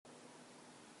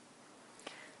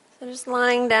So just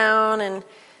lying down and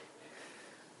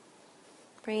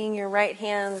bringing your right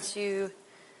hand to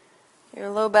your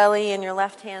low belly and your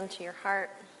left hand to your heart.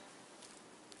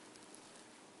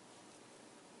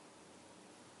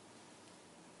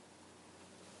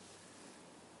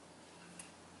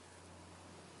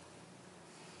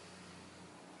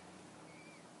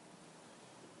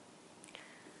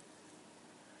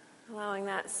 Allowing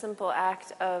that simple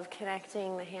act of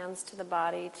connecting the hands to the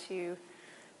body to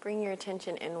bring your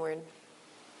attention inward.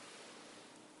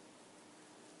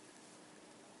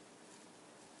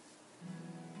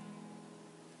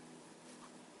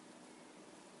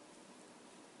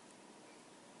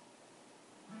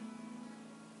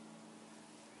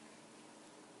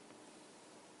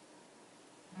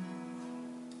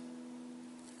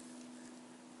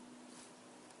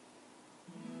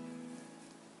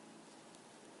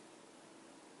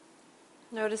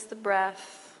 Notice the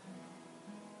breath.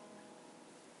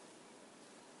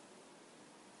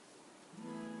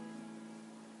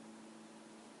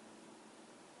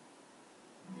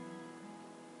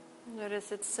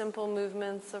 Notice its simple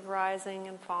movements of rising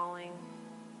and falling,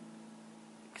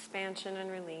 expansion and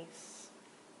release.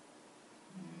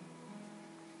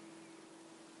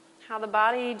 How the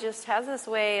body just has this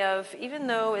way of, even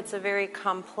though it's a very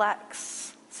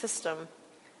complex system,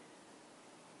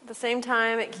 at the same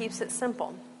time it keeps it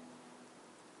simple.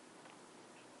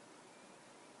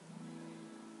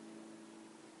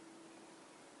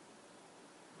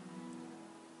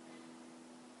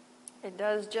 It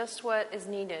does just what is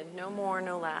needed, no more,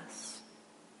 no less.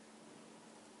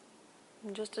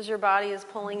 And just as your body is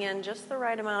pulling in just the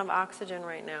right amount of oxygen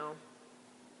right now,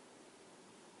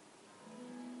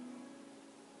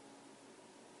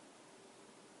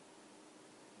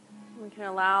 we can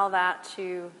allow that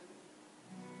to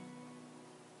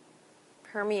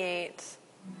permeate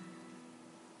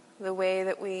the way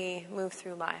that we move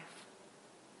through life.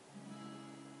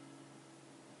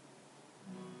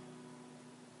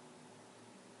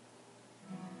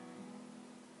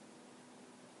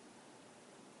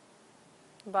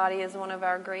 The body is one of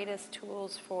our greatest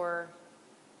tools for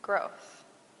growth.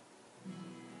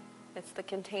 It's the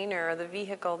container or the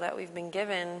vehicle that we've been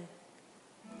given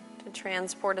to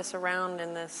transport us around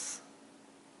in this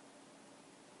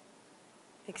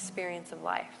experience of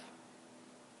life.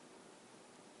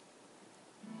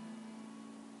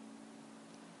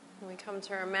 When we come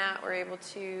to our mat, we're able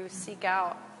to seek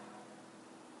out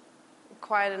a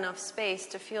quiet enough space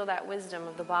to feel that wisdom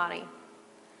of the body,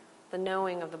 the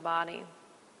knowing of the body.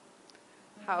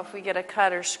 How if we get a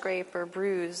cut or scrape or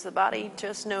bruise, the body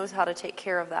just knows how to take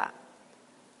care of that.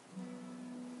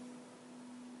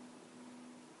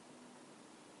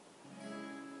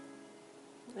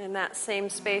 In that same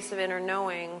space of inner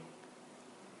knowing,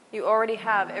 you already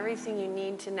have everything you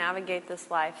need to navigate this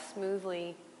life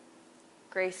smoothly,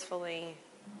 gracefully,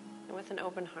 and with an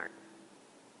open heart.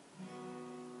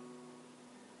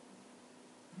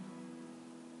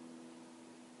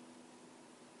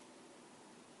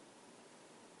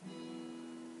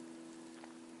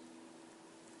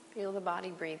 Feel the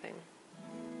body breathing.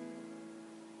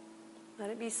 Let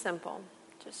it be simple,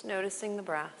 just noticing the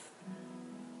breath.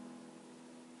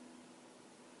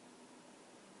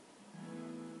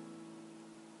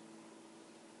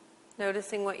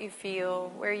 Noticing what you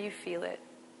feel, where you feel it.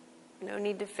 No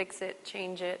need to fix it,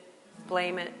 change it,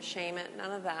 blame it, shame it,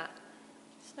 none of that.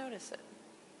 Just notice it.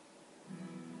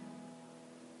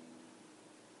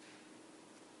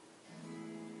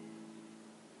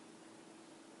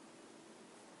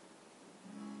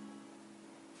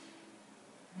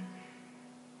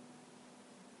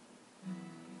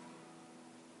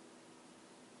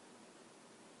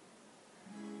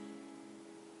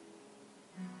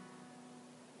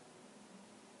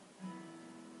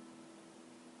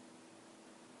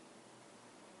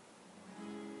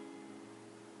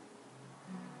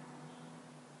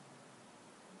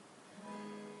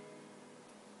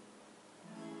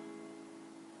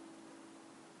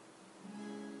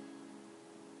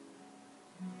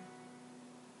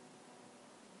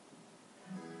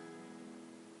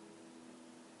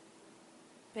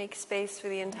 Make space for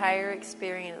the entire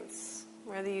experience,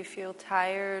 whether you feel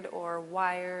tired or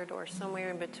wired or somewhere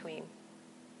in between.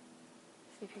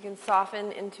 See if you can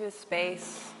soften into a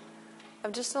space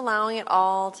of just allowing it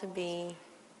all to be.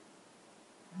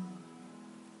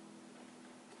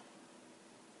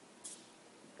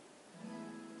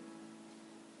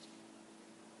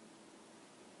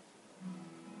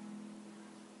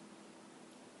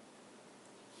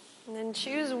 And then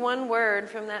choose one word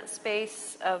from that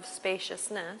space of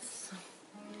spaciousness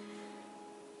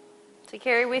to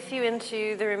carry with you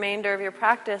into the remainder of your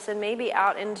practice and maybe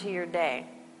out into your day.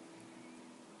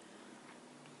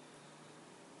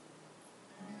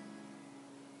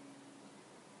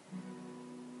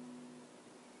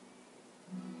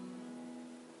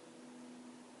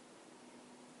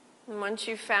 once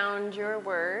you've found your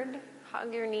word,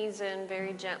 hug your knees in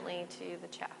very gently to the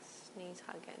chest. Knees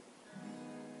hug in.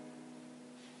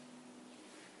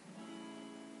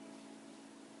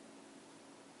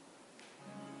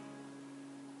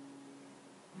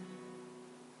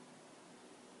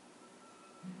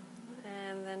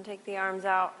 And then take the arms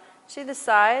out to the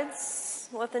sides.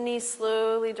 Let the knees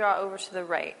slowly draw over to the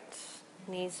right.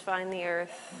 Knees find the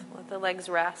earth. Let the legs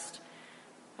rest.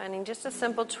 Finding just a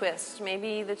simple twist.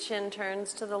 Maybe the chin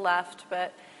turns to the left,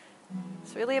 but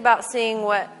it's really about seeing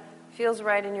what feels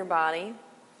right in your body.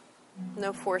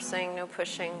 No forcing, no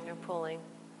pushing, no pulling.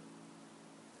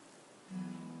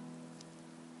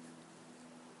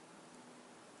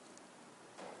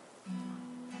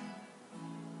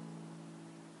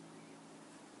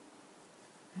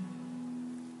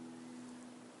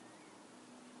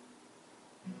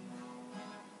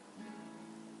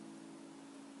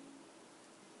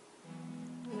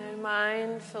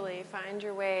 Mindfully find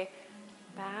your way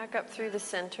back up through the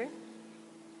center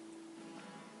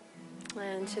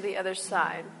and to the other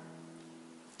side.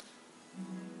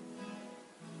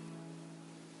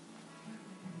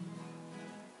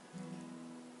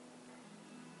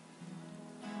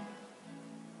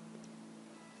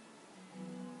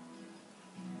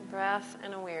 Breath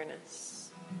and awareness.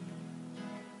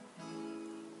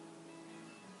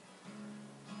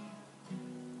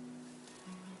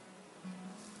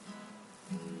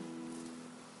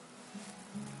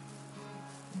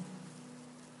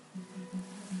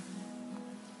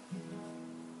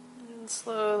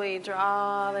 Slowly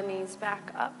draw the knees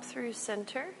back up through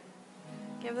center.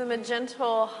 Give them a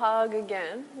gentle hug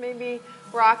again. Maybe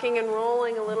rocking and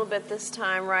rolling a little bit this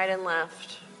time, right and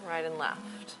left, right and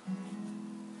left.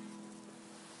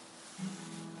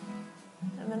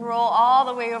 And then roll all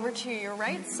the way over to your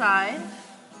right side.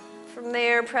 From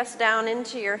there, press down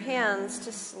into your hands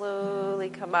to slowly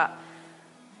come up.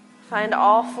 Find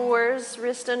all fours,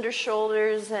 wrist under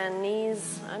shoulders, and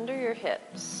knees under your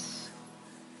hips.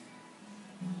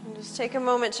 Just take a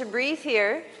moment to breathe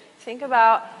here. Think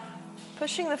about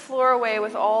pushing the floor away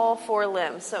with all four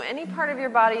limbs. So any part of your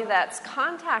body that's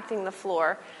contacting the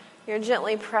floor, you're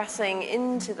gently pressing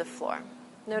into the floor.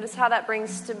 Notice how that brings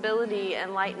stability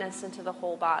and lightness into the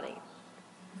whole body.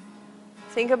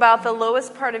 Think about the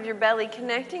lowest part of your belly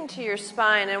connecting to your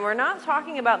spine. And we're not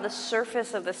talking about the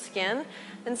surface of the skin.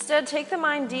 Instead, take the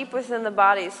mind deep within the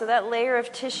body. So that layer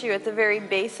of tissue at the very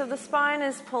base of the spine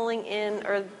is pulling in,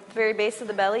 or the very base of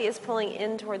the belly is pulling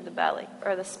in toward the belly,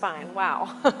 or the spine.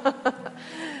 Wow.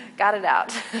 Got it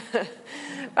out.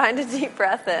 Find a deep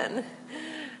breath in.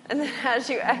 And then as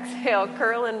you exhale,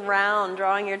 curl and round,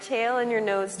 drawing your tail and your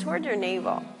nose toward your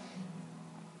navel.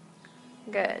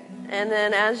 Good. And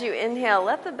then as you inhale,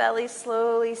 let the belly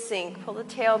slowly sink. Pull the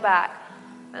tail back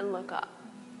and look up.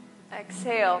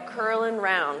 Exhale, curl and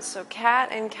round. So cat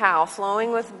and cow,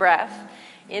 flowing with breath.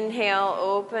 Inhale,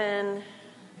 open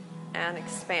and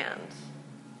expand.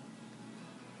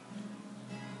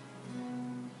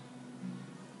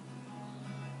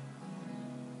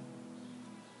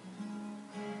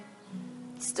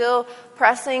 Still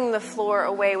pressing the floor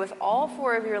away with all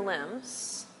four of your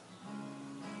limbs.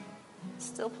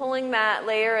 Still pulling that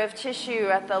layer of tissue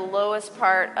at the lowest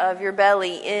part of your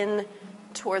belly in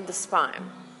toward the spine.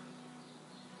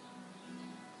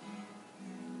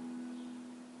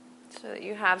 So that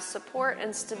you have support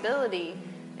and stability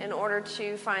in order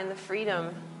to find the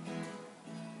freedom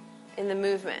in the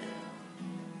movement.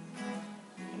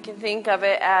 You can think of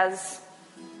it as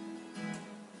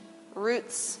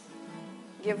roots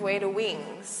give way to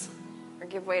wings or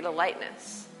give way to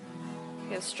lightness.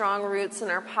 We have strong roots in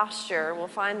our posture. We'll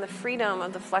find the freedom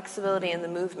of the flexibility in the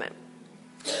movement.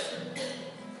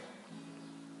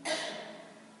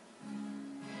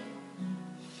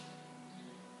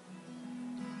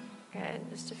 Good.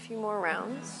 Just a few more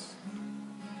rounds.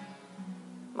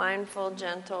 Mindful,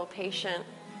 gentle, patient.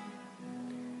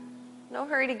 No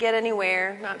hurry to get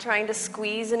anywhere. Not trying to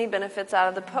squeeze any benefits out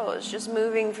of the pose. Just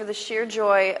moving for the sheer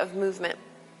joy of movement.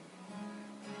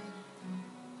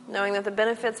 Knowing that the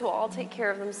benefits will all take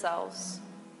care of themselves.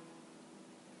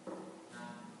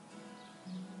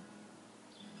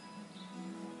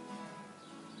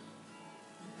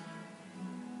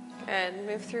 Good.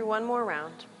 Move through one more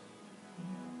round.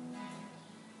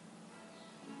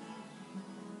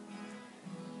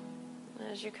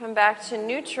 As you come back to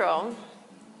neutral,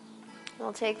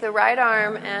 we'll take the right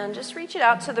arm and just reach it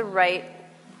out to the right,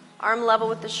 arm level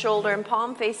with the shoulder and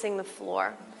palm facing the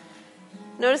floor.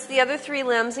 Notice the other three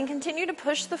limbs and continue to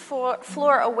push the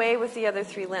floor away with the other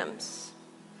three limbs.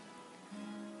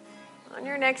 On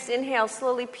your next inhale,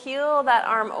 slowly peel that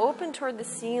arm open toward the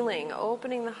ceiling,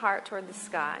 opening the heart toward the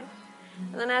sky.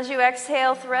 And then as you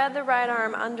exhale, thread the right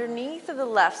arm underneath of the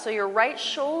left so your right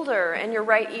shoulder and your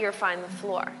right ear find the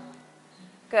floor.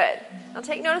 Good. Now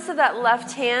take notice of that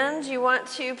left hand. You want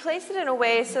to place it in a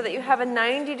way so that you have a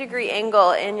 90-degree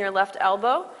angle in your left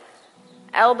elbow.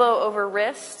 Elbow over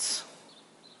wrist,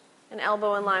 and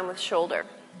elbow in line with shoulder.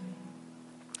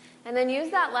 And then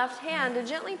use that left hand to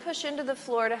gently push into the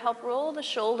floor to help roll the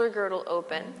shoulder girdle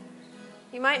open.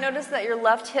 You might notice that your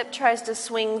left hip tries to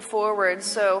swing forward,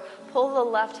 so pull the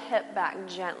left hip back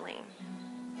gently.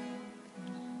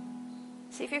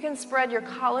 See if you can spread your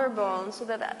collarbone so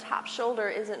that that top shoulder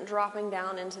isn't dropping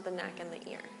down into the neck and the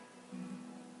ear.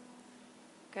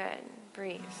 Good.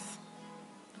 Breathe.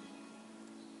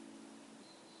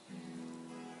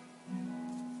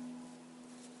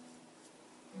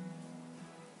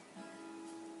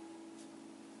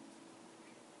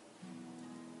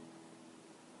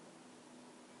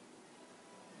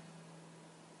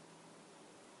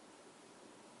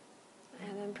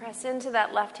 Press into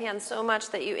that left hand so much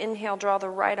that you inhale, draw the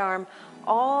right arm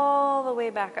all the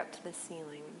way back up to the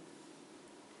ceiling.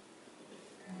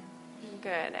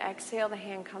 Good. Exhale, the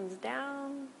hand comes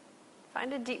down.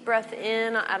 Find a deep breath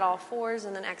in at all fours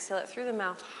and then exhale it through the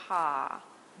mouth. Ha.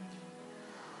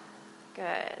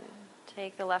 Good.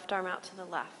 Take the left arm out to the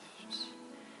left.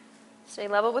 Stay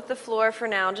level with the floor for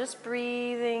now, just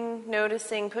breathing,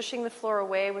 noticing, pushing the floor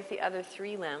away with the other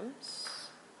 3 limbs.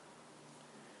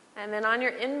 And then on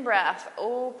your in-breath,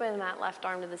 open that left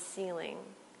arm to the ceiling.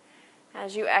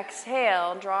 As you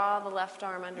exhale, draw the left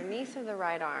arm underneath of the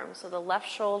right arm so the left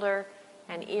shoulder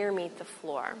and ear meet the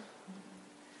floor.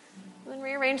 And then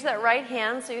rearrange that right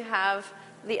hand so you have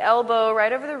the elbow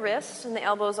right over the wrist and the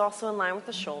elbow is also in line with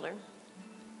the shoulder.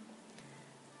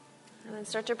 And then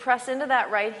start to press into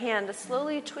that right hand to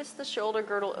slowly twist the shoulder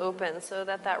girdle open so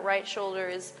that that right shoulder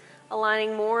is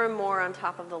aligning more and more on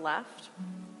top of the left.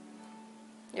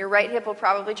 Your right hip will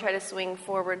probably try to swing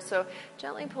forward, so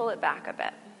gently pull it back a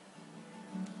bit.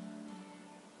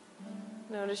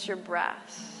 Notice your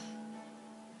breath.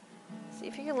 See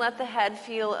if you can let the head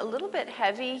feel a little bit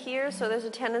heavy here, so there's a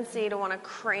tendency to want to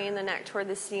crane the neck toward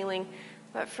the ceiling.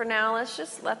 But for now, let's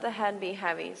just let the head be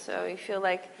heavy, so you feel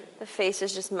like the face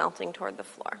is just melting toward the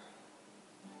floor.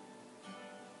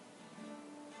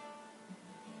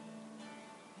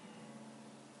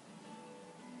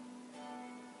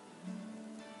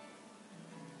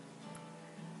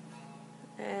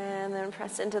 And then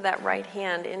press into that right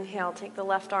hand. Inhale, take the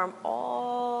left arm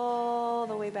all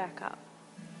the way back up.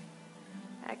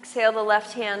 Exhale the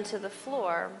left hand to the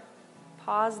floor.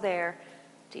 Pause there.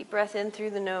 Deep breath in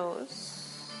through the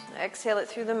nose. Exhale it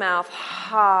through the mouth.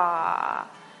 Ha.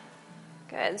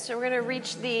 Good. So we're going to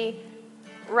reach the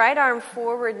right arm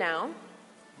forward now.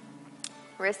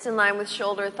 Wrist in line with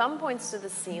shoulder. Thumb points to the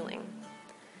ceiling.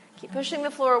 Keep pushing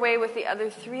the floor away with the other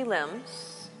 3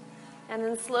 limbs. And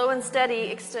then slow and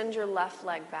steady, extend your left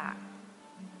leg back.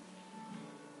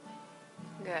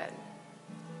 Good.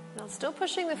 Now still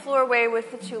pushing the floor away with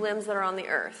the 2 limbs that are on the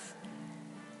earth.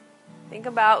 Think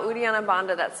about Uddiyana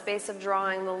Bandha, that space of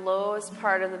drawing the lowest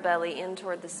part of the belly in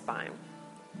toward the spine.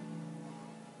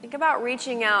 Think about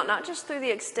reaching out, not just through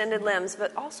the extended limbs,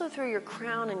 but also through your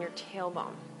crown and your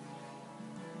tailbone.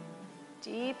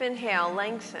 Deep inhale,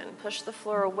 lengthen, push the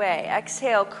floor away.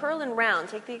 Exhale, curl and round.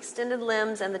 Take the extended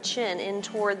limbs and the chin in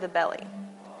toward the belly.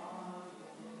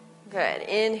 Good.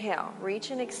 Inhale, reach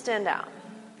and extend out.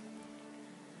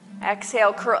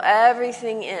 Exhale, curl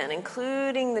everything in,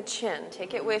 including the chin.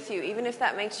 Take it with you, even if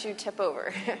that makes you tip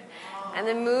over. And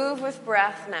then move with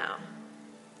breath now.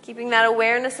 Keeping that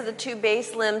awareness of the 2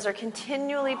 base limbs are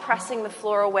continually pressing the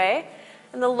floor away.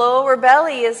 And the lower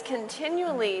belly is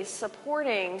continually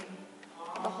supporting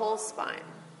the whole spine.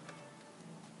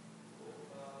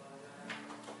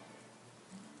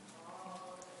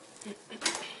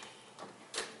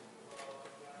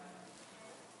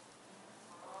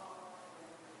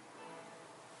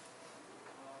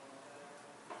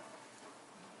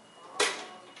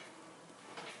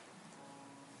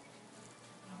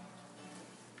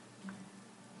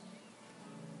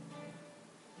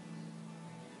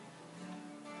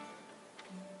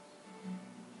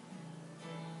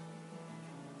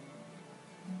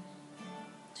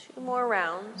 More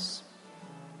rounds.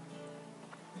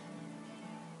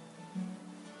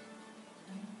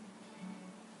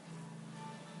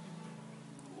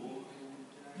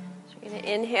 So you're going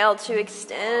to inhale to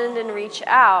extend and reach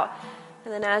out.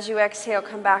 And then as you exhale,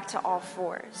 come back to all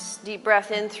fours. Deep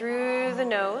breath in through the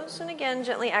nose. And again,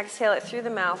 gently exhale it through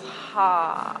the mouth.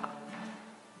 Ha.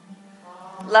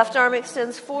 Left arm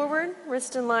extends forward,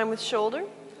 wrist in line with shoulder.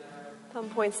 Thumb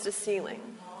points to ceiling.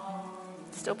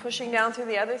 Still pushing down through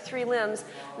the other 3 limbs.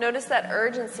 Notice that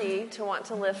urgency to want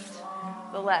to lift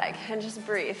the leg and just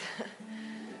breathe.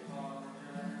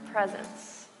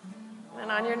 Presence.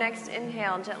 And on your next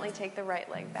inhale, gently take the right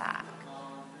leg back.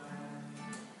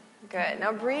 Good.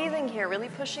 Now breathing here, really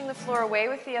pushing the floor away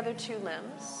with the other 2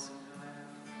 limbs.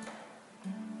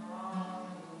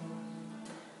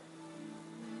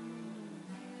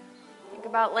 Think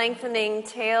about lengthening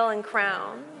tail and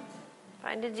crown.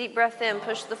 Find a deep breath in,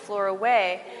 push the floor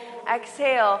away.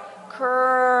 Exhale,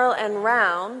 curl and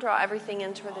round. Draw everything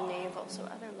in toward the navel. So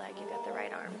other leg, you got the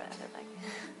right arm, but other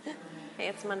leg. Hey,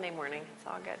 it's Monday morning. It's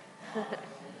all good.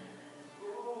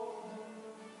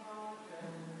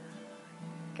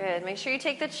 Good. Make sure you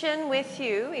take the chin with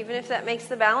you, even if that makes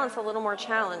the balance a little more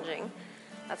challenging.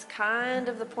 That's kind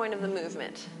of the point of the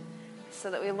movement, so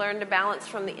that we learn to balance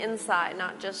from the inside,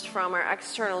 not just from our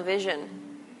external vision.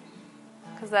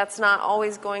 Because that's not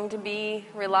always going to be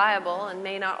reliable and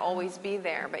may not always be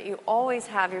there, but you always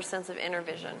have your sense of inner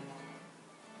vision,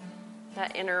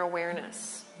 that inner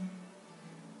awareness.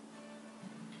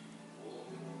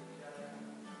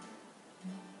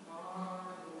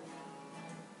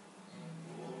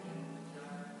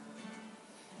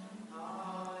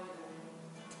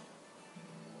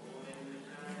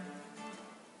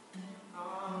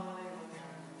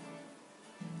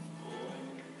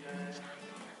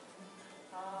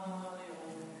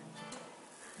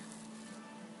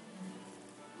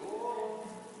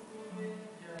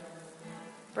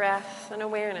 Breath and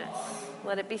awareness.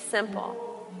 Let it be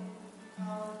simple.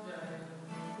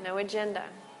 No agenda.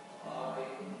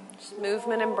 Just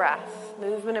movement and breath.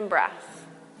 Movement and breath.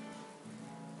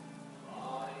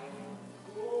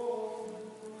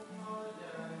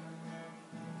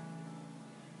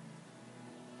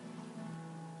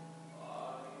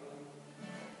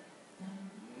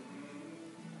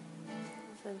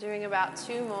 So doing about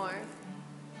 2 more.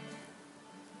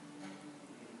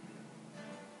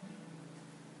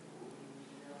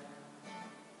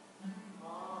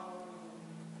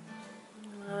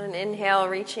 Inhale,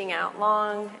 reaching out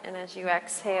long, and as you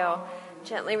exhale,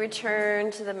 gently return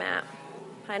to the mat.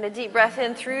 Find a deep breath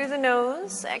in through the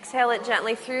nose. Exhale it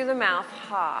gently through the mouth.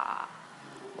 Ha.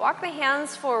 Walk the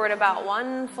hands forward about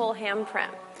 1 full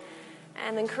handprint.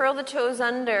 And then curl the toes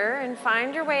under and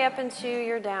find your way up into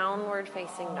your downward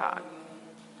facing dog.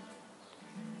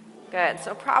 Good.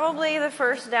 So probably the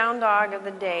first down dog of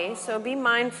the day. So be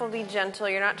mindful, be gentle.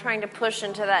 You're not trying to push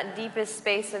into that deepest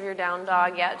space of your down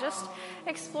dog yet. Just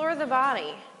explore the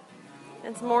body.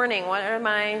 It's morning. What are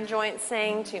my joints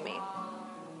saying to me?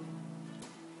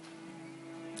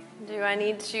 Do I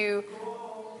need to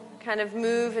kind of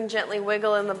move and gently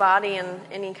wiggle in the body in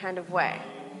any kind of way?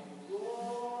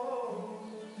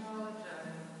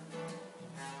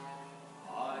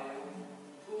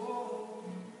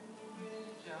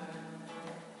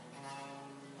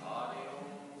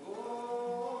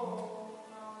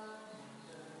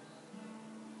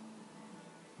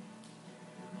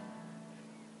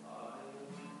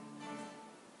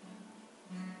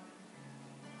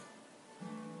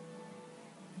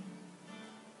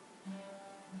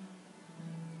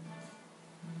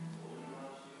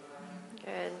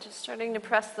 Good. Just starting to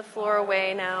press the floor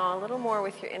away now, a little more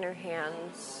with your inner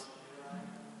hands.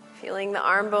 Feeling the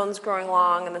arm bones growing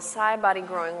long and the side body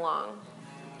growing long.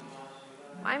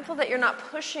 Mindful that you're not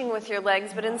pushing with your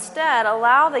legs, but instead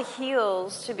allow the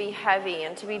heels to be heavy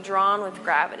and to be drawn with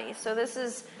gravity. So this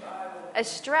is a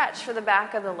stretch for the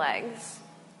back of the legs.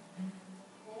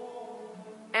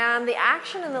 And the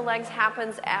action in the legs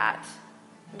happens at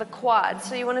the quad.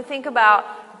 So you want to think about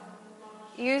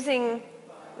using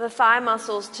the thigh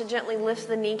muscles to gently lift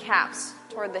the kneecaps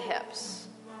toward the hips,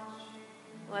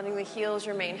 letting the heels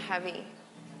remain heavy.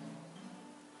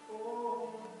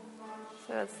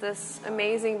 So it's this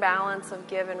amazing balance of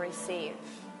give and receive.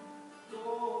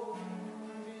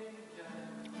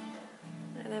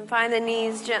 And then find the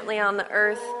knees gently on the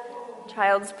earth,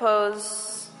 child's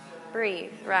pose.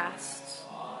 Breathe, rest,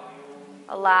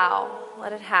 allow,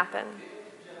 let it happen.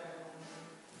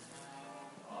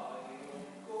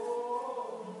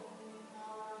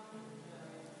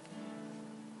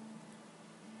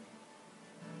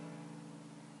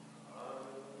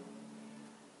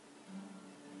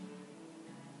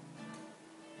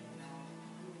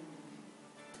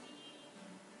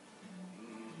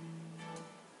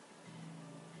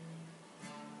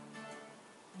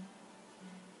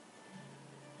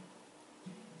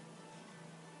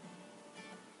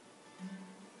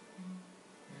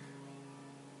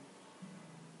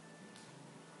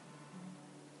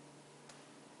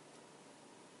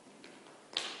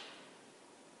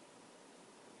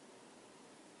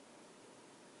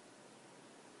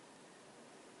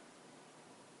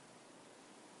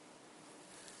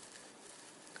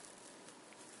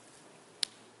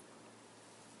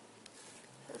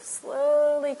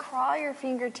 slowly crawl your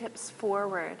fingertips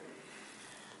forward.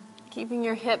 Keeping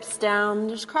your hips down,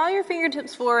 just crawl your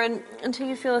fingertips forward until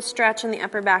you feel a stretch in the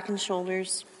upper back and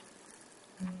shoulders.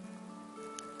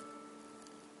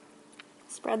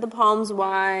 Spread the palms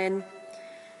wide,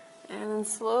 and then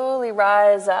slowly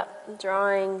rise up,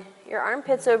 drawing your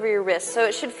armpits over your wrists. So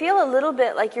it should feel a little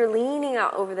bit like you're leaning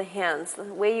out over the hands, the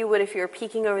way you would if you were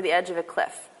peeking over the edge of a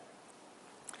cliff.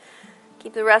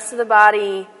 Keep the rest of the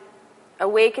body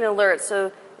awake and alert,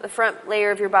 so the front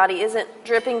layer of your body isn't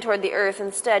dripping toward the earth.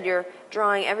 Instead, you're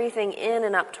drawing everything in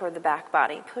and up toward the back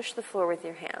body. Push the floor with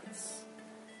your hands.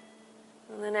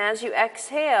 And then as you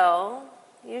exhale,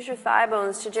 use your thigh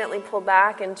bones to gently pull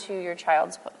back into your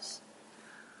child's pose.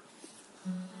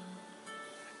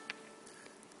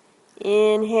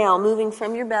 Inhale, moving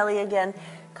from your belly again.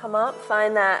 Come up,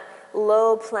 find that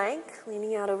low plank,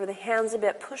 leaning out over the hands a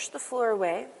bit. Push the floor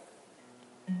away.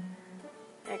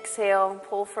 Exhale,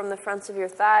 pull from the fronts of your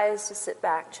thighs to sit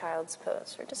back, child's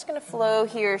pose. We're just going to flow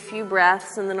here a few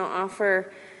breaths, and then I'll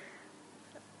offer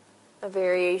a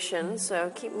variation. So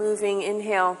keep moving.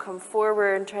 Inhale, come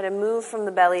forward, and try to move from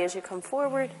the belly as you come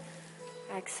forward.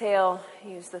 Exhale,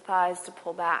 use the thighs to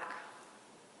pull back.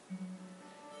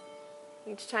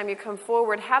 Each time you come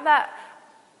forward, have that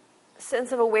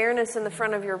sense of awareness in the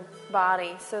front of your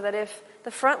body, so that if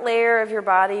the front layer of your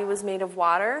body was made of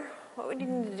water, what would you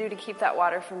need to do to keep that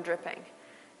water from dripping?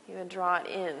 You would draw it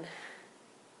in.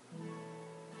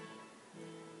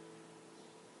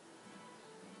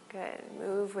 Good.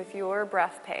 Move with your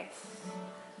breath pace.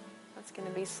 That's going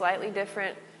to be slightly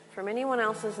different from anyone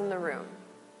else's in the room.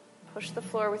 Push the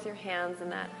floor with your hands in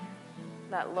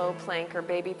that low plank or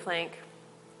baby plank.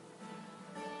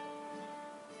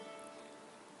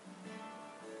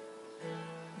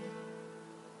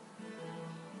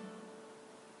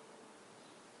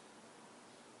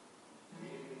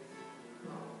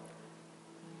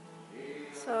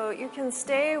 So you can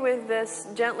stay with this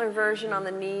gentler version on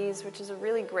the knees, which is a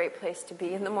really great place to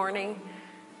be in the morning.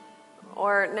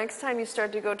 Or next time you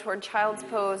start to go toward child's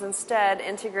pose, instead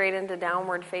integrate into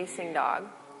downward facing dog.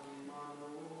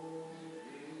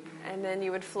 And then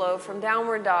you would flow from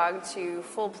downward dog to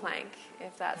full plank,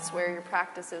 if that's where your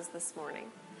practice is this morning.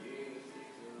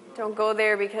 Don't go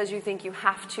there because you think you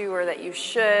have to, or that you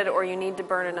should, or you need to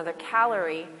burn another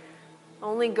calorie.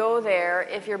 Only go there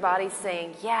if your body's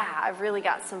saying, yeah, I've really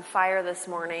got some fire this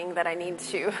morning that I need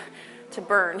to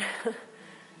burn.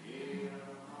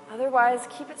 Otherwise,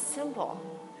 keep it simple.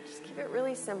 Just keep it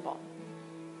really simple.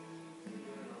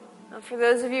 Now, for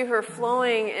those of you who are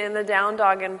flowing in the down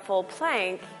dog and full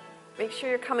plank, make sure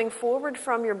you're coming forward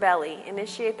from your belly.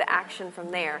 Initiate the action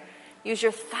from there. Use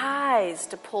your thighs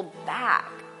to pull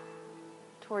back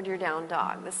toward your down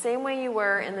dog, the same way you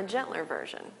were in the gentler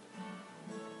version.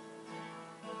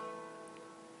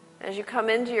 As you come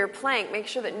into your plank, make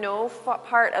sure that no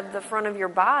part of the front of your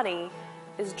body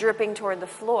is dripping toward the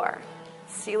floor.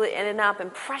 Seal it in and up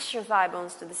and press your thigh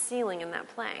bones to the ceiling in that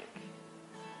plank.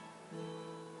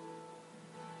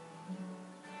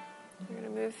 You're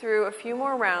going to move through a few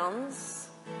more rounds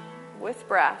with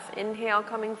breath. Inhale,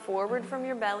 coming forward from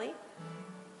your belly.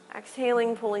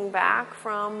 Exhaling, pulling back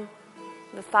from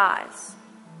the thighs.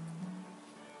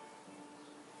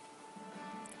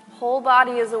 Whole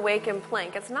body is awake in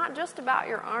plank. It's not just about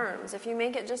your arms. If you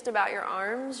make it just about your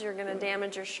arms, you're going to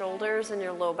damage your shoulders and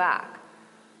your low back.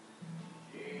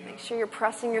 Make sure you're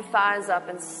pressing your thighs up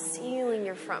and sealing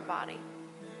your front body.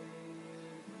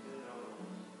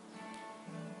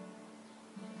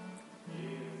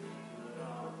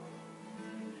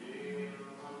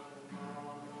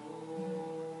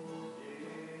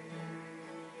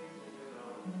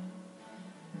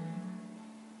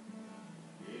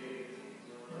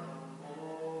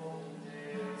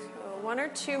 One or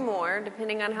two more,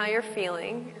 depending on how you're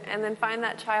feeling, and then find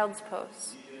that child's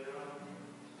pose.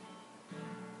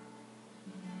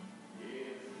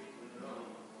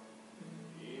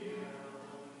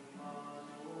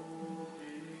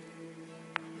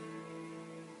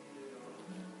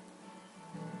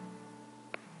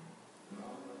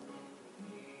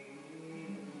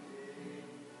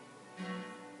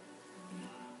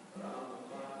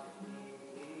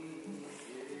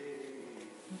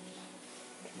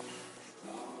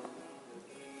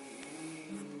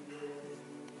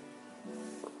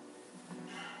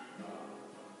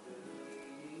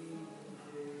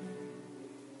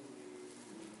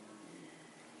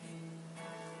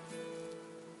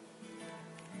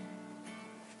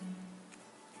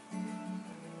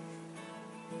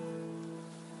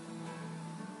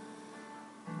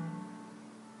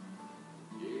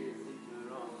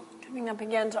 Coming up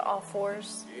again to all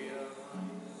fours.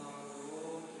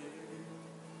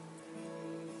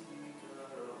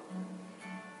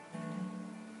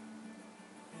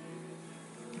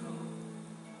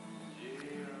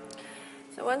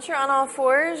 once you're on all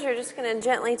fours, you're just going to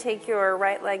gently take your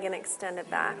right leg and extend it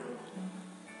back.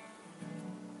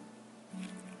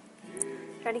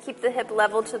 Try to keep the hip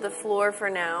level to the floor for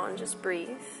now and just breathe,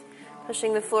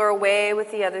 pushing the floor away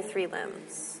with the other 3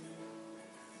 limbs.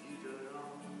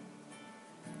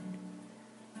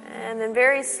 And then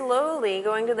very slowly,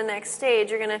 going to the next stage,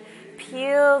 you're going to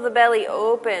peel the belly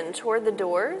open toward the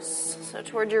doors, so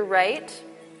toward your right.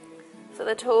 So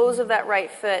the toes of that right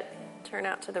foot turn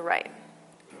out to the right.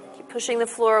 Keep pushing the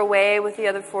floor away with the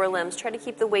other 4 limbs. Try to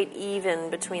keep the weight even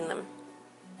between them.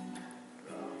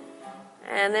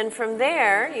 And then from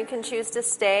there, you can choose to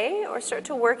stay or start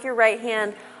to work your right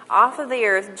hand off of the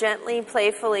earth gently,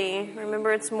 playfully.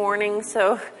 Remember, it's morning,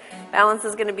 so balance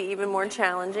is going to be even more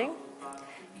challenging.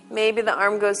 Maybe the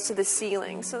arm goes to the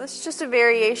ceiling. So this is just a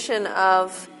variation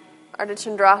of Ardha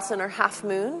Chandrasana or half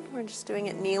moon. We're just doing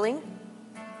it kneeling.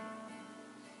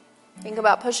 Think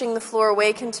about pushing the floor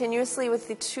away continuously with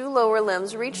the 2 lower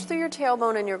limbs. Reach through your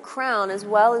tailbone and your crown as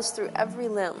well as through every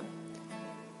limb.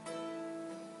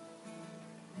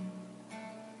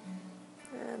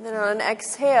 And then on an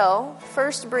exhale,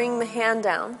 first bring the hand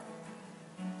down.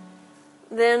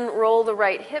 Then roll the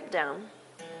right hip down.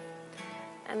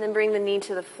 And then bring the knee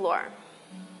to the floor.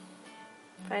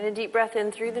 Find a deep breath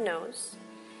in through the nose.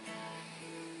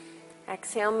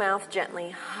 Exhale, mouth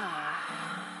gently.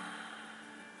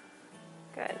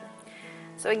 Good.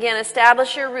 So again,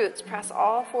 establish your roots. Press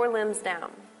all 4 limbs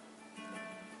down.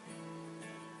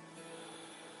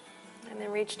 And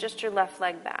then reach just your left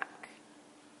leg back.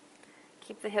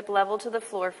 Keep the hip level to the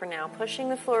floor for now, pushing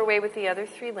the floor away with the other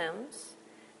 3 limbs.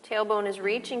 Tailbone is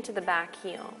reaching to the back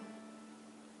heel.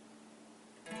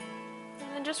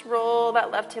 And then just roll that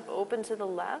left hip open to the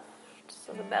left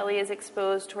so the belly is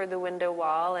exposed toward the window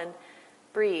wall, and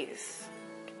breathe.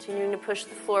 Continuing to push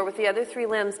the floor with the other 3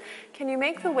 limbs. Can you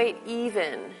make the weight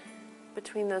even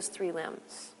between those 3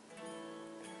 limbs?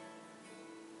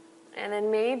 And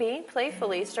then maybe,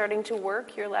 playfully, starting to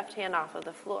work your left hand off of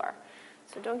the floor.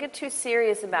 So don't get too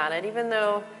serious about it, even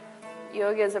though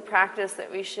yoga is a practice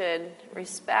that we should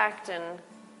respect and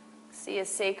see as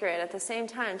sacred. At the same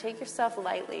time, take yourself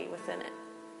lightly within it.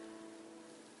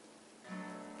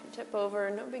 If you tip over,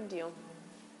 no big deal.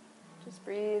 Just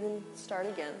breathe and start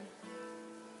again.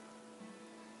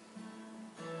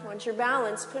 Once you're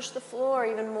balanced, push the floor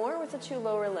even more with the 2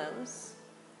 lower limbs.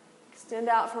 Extend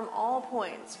out from all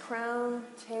points, crown,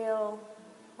 tail,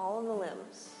 all of the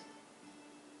limbs.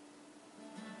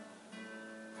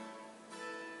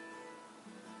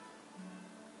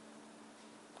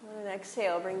 On an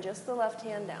exhale, bring just the left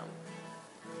hand down.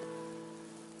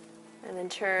 And then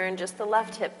turn just the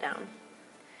left hip down.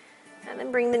 And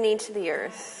then bring the knee to the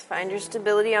earth. Find your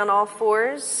stability on all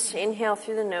 4s. Inhale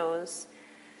through the nose.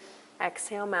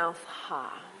 Exhale, mouth,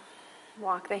 ha.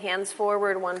 Walk the hands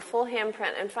forward, 1 full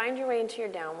handprint, and find your way into your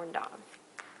downward dog.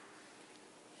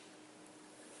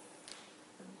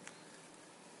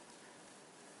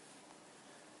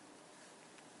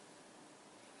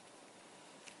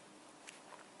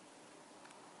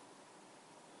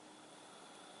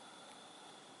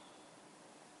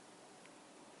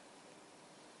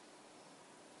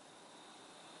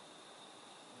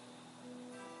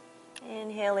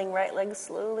 Inhaling, right leg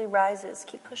slowly rises.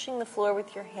 Keep pushing the floor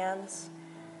with your hands.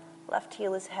 Left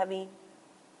heel is heavy.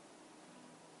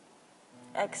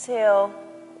 Exhale,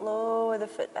 lower the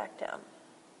foot back down.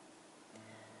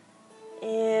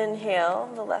 Inhale,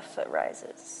 the left foot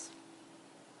rises.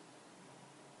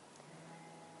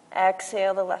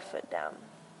 Exhale, the left foot down.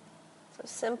 So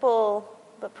simple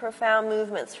but profound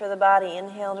movements for the body.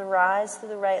 Inhale to rise through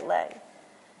the right leg.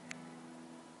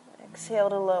 Exhale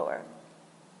to lower.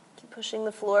 Keep pushing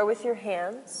the floor with your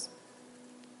hands.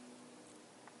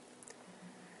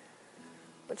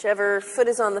 Whichever foot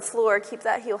is on the floor, keep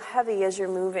that heel heavy as you're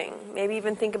moving. Maybe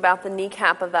even think about the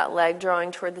kneecap of that leg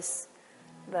drawing toward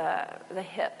the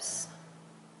hips.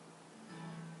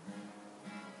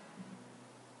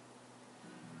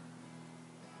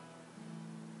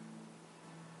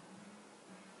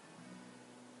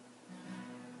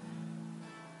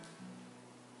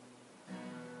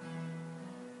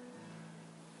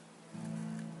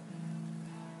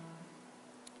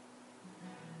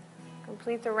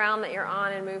 Complete the round that you're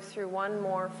on and move through 1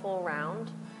 more full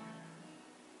round.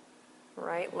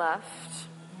 Right, left.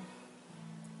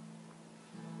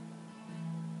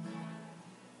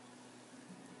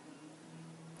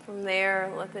 From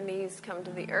there, let the knees come to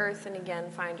the earth, and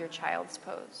again, find your child's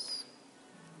pose.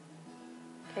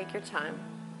 Take your time.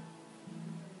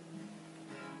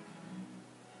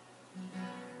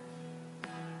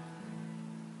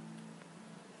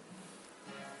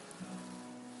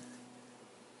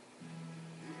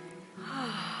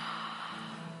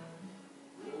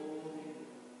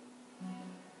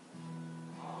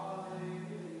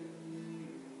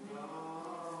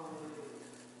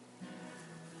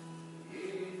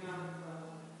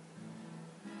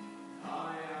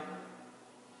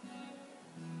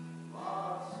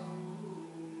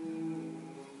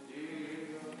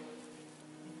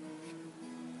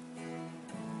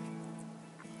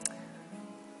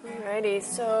 Alrighty,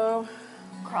 so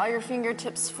crawl your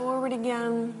fingertips forward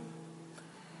again.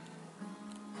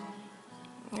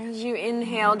 As you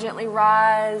inhale, gently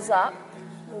rise up.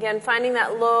 Again, finding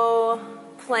that low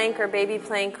plank or baby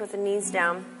plank with the knees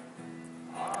down.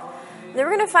 Then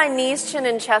we're going to find knees, chin,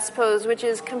 and chest pose, which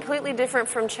is completely different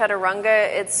from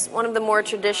chaturanga. It's one of the more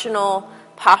traditional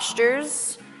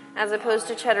postures as opposed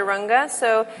to chaturanga.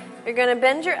 So you're going to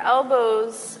bend your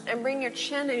elbows and bring your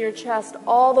chin and your chest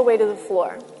all the way to the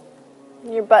floor.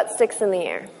 Your butt sticks in the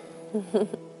air.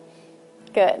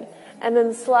 Good. And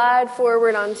then slide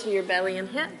forward onto your belly and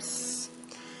hips.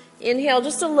 Inhale,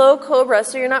 just a low cobra,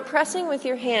 so you're not pressing with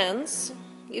your hands.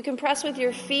 You can press with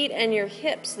your feet and your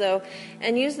hips, though,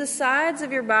 and use the sides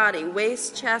of your body,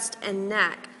 waist, chest, and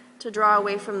neck, to draw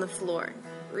away from the floor.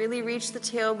 Really reach the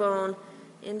tailbone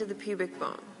into the pubic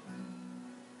bone.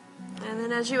 And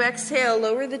then as you exhale,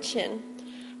 lower the chin.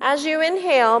 As you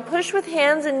inhale, push with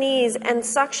hands and knees and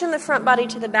suction the front body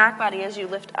to the back body as you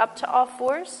lift up to all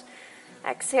fours.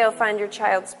 Exhale, find your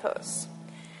child's pose.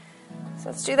 So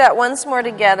let's do that once more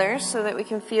together so that we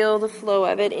can feel the flow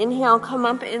of it. Inhale, come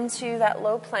up into that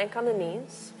low plank on the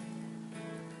knees.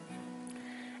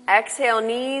 Exhale,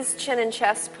 knees, chin, and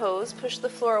chest pose. Push the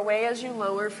floor away as you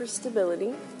lower for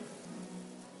stability.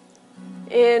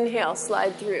 Inhale,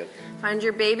 slide through. Find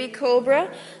your baby cobra.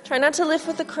 Try not to lift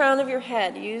with the crown of your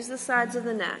head. Use the sides of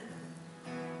the neck.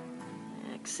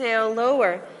 Exhale,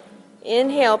 lower.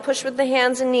 Inhale, push with the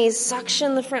hands and knees.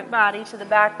 Suction the front body to the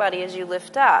back body as you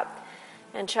lift up.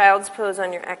 And child's pose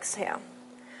on your exhale.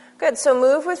 Good, so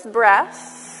move with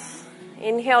breath.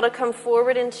 Inhale to come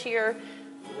forward into your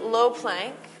low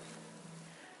plank.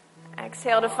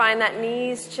 Exhale to find that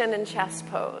knees, chin, and chest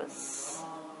pose.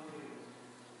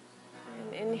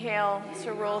 And inhale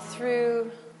to roll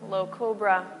through low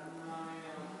cobra.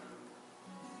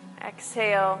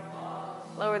 Exhale,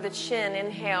 lower the chin.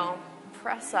 Inhale,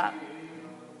 press up.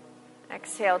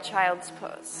 Exhale, child's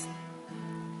pose.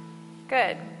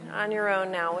 Good. On your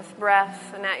own now with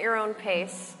breath and at your own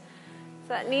pace. So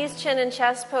that knees, chin, and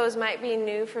chest pose might be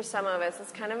new for some of us.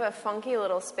 It's kind of a funky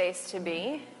little space to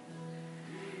be.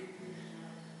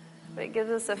 But it gives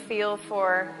us a feel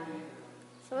for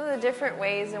some of the different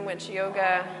ways in which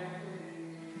yoga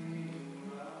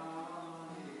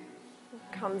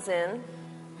comes in.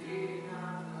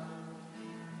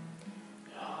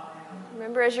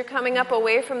 Remember, as you're coming up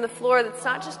away from the floor, that's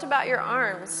not just about your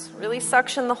arms. Really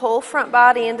suction the whole front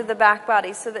body into the back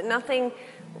body so that nothing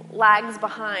lags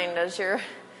behind as you're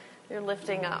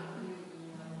lifting up.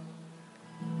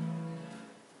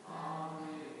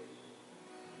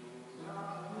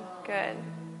 Good.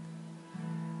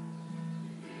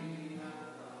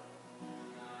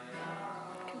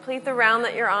 Complete the round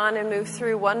that you're on and move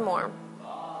through one more.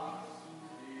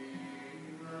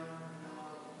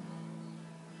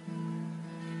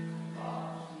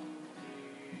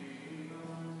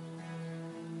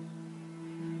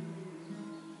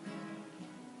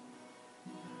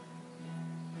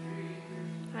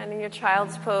 Finding your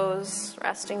child's pose,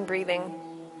 resting, breathing.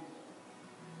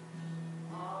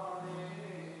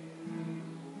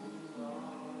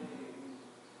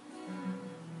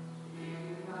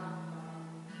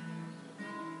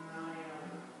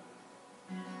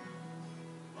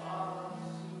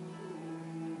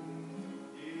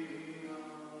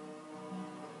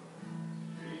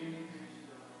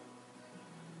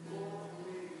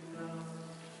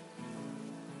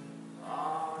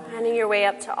 Finding your way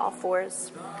up to all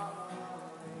fours.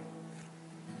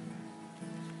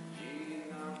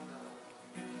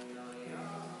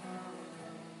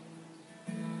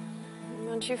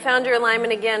 Once you found your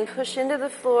alignment again, push into the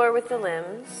floor with the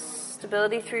limbs.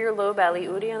 Stability through your low belly,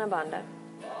 Uddiyana Bandha.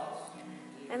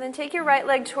 And then take your right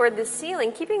leg toward the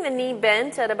ceiling, keeping the knee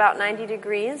bent at about 90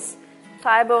 degrees,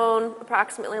 thigh bone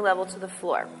approximately level to the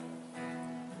floor.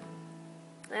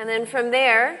 And then from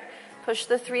there, push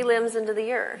the three limbs into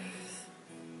the earth.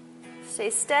 Stay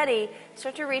steady.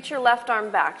 Start to reach your left arm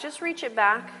back. Just reach it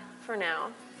back for now.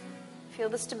 Feel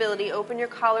the stability. Open your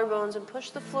collarbones and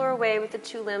push the floor away with the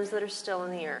two limbs that are still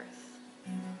in the earth.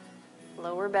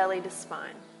 Lower belly to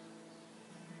spine.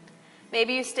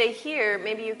 Maybe you stay here.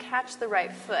 Maybe you catch the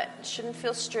right foot. It shouldn't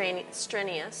feel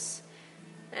strenuous.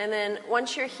 And then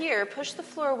once you're here, push the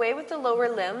floor away with the lower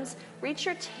limbs. Reach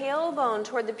your tailbone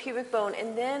toward the pubic bone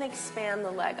and then expand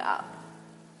the leg up.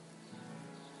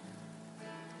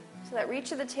 So that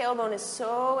reach of the tailbone is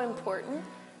so important.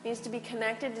 It needs to be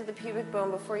connected to the pubic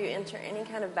bone before you enter any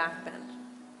kind of back bend.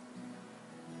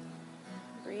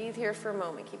 Breathe here for a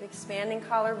moment. Keep expanding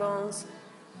collarbones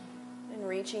and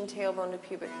reaching tailbone to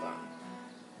pubic bone.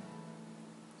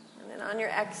 And then on your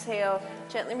exhale,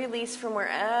 gently release from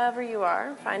wherever you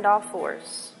are. Find all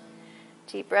fours.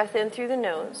 Deep breath in through the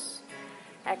nose.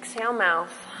 Exhale,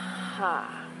 mouth.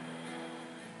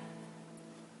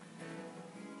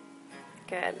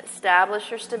 Good. Establish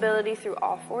your stability through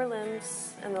all four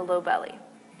limbs and the low belly.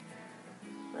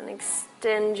 Then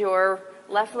extend your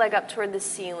left leg up toward the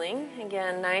ceiling.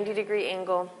 Again, 90-degree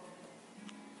angle.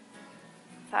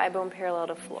 Thigh bone parallel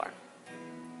to floor.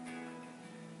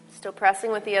 Still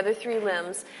pressing with the other three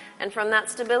limbs. And from that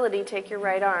stability, take your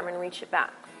right arm and reach it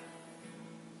back.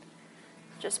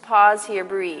 Just pause here,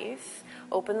 breathe.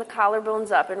 Open the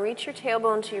collarbones up and reach your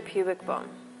tailbone to your pubic bone.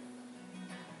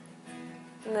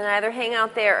 And then either hang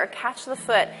out there or catch the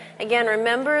foot. Again,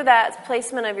 remember that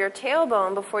placement of your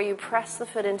tailbone before you press the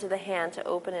foot into the hand to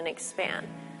open and expand.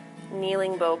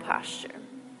 Kneeling bow posture.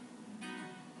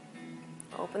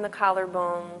 Open the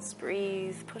collarbones,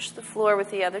 breathe, push the floor with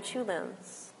the other two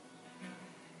limbs.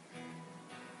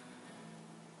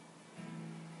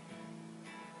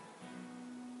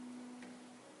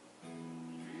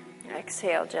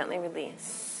 Exhale, gently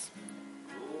release.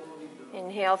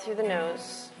 Inhale through the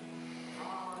nose.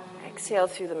 Exhale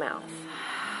through the mouth.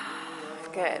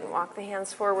 Good. Walk the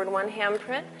hands forward, one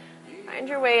handprint. Find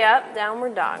your way up,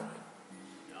 downward dog.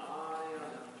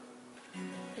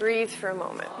 Breathe for a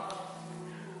moment.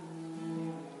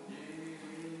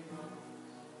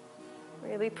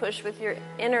 Really push with your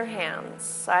inner hands.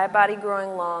 Side body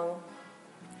growing long,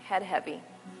 head heavy.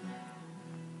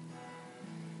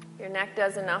 Your neck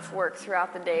does enough work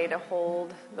throughout the day to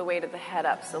hold the weight of the head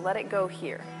up, so let it go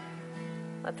here.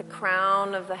 Let the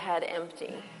crown of the head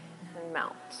empty and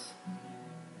melt.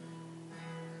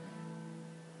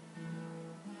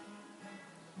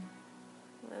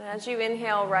 And as you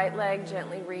inhale, right leg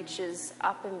gently reaches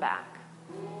up and back.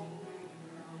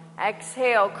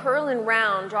 Exhale, curl and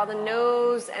round. Draw the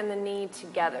nose and the knee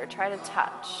together. Try to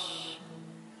touch.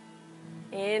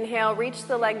 Inhale, reach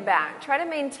the leg back. Try to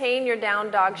maintain your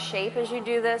down dog shape as you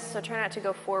do this, so try not to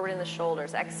go forward in the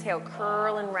shoulders. Exhale,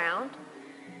 curl and round.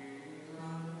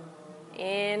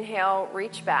 Inhale,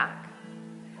 reach back.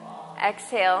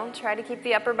 Exhale, try to keep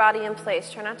the upper body in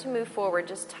place. Try not to move forward,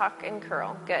 just tuck and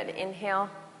curl. Good. Inhale,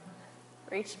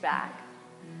 reach back.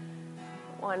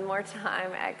 One more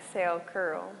time. Exhale,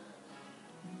 curl.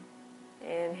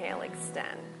 Inhale,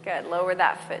 extend. Good. Lower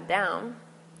that foot down.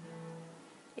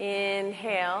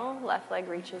 Inhale, left leg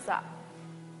reaches up.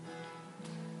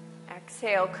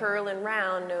 Exhale, curl and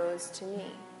round, nose to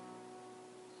knee.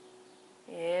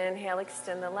 Inhale,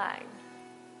 extend the leg.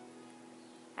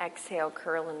 Exhale,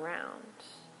 curl and round.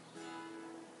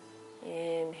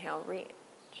 Inhale, reach.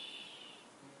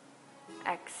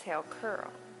 Exhale, curl.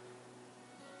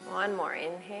 One more.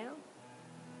 Inhale.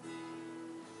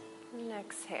 And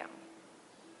exhale.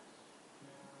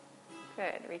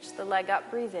 Good. Reach the leg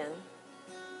up, breathe in.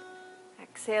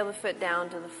 Exhale the foot down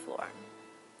to the floor.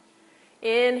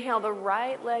 Inhale, the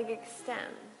right leg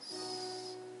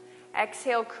extends.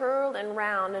 Exhale, curl and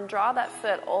round, and draw that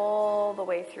foot all the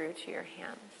way through to your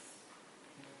hands.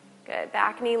 Good.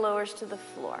 Back knee lowers to the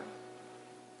floor.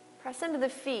 Press into the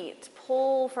feet.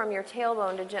 Pull from your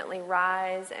tailbone to gently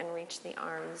rise and reach the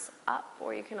arms up,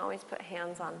 or you can always put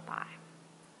hands on thigh.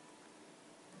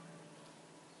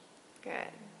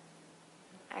 Good.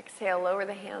 Exhale, lower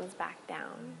the hands back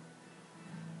down.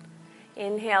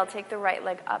 Inhale, take the right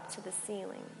leg up to the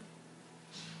ceiling.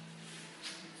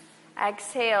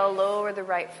 Exhale, lower the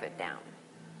right foot down.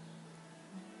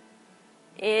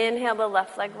 Inhale, the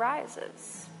left leg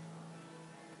rises.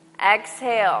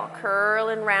 Exhale, curl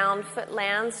and round, foot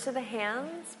lands to the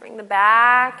hands. Bring the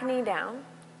back knee down.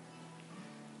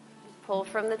 Pull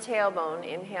from the tailbone.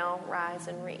 Inhale, rise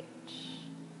and reach.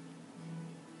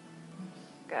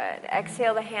 Good.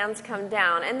 Exhale, the hands come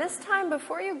down. And this time,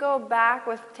 before you go back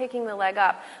with taking the leg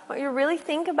up, I want you to really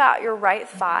think about your right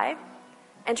thigh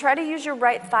and try to use your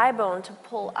right thigh bone to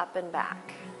pull up and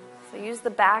back. So use the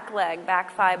back leg,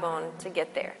 back thigh bone to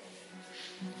get there.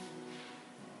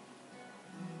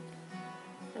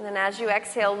 And then as you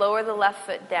exhale, lower the left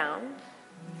foot down.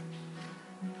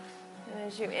 And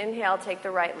as you inhale, take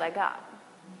the right leg up.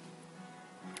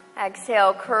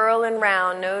 Exhale, curl and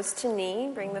round, nose to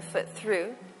knee. Bring the foot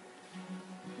through.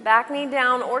 Back knee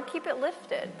down or keep it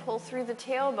lifted. Pull through the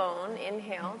tailbone.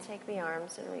 Inhale, take the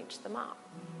arms and reach them up.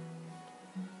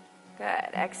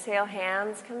 Good. Exhale,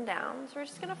 hands come down. So we're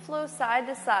just going to flow side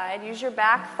to side. Use your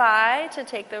back thigh to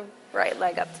take the right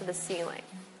leg up to the ceiling.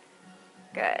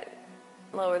 Good.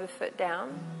 Lower the foot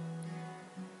down.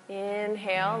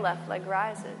 Inhale, left leg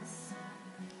rises.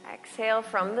 Exhale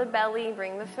from the belly,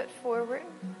 bring the foot forward.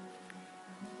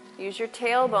 Use your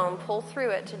tailbone, pull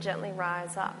through it to gently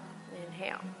rise up.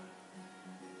 Inhale.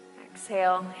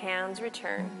 Exhale, hands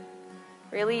return.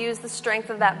 Really use the strength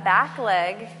of that back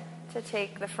leg to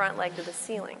take the front leg to the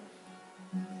ceiling.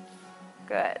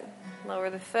 Good. Lower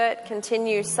the foot,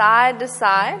 continue side to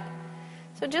side.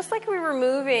 So just like we were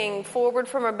moving forward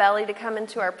from our belly to come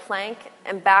into our plank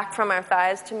and back from our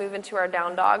thighs to move into our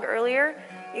down dog earlier,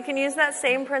 you can use that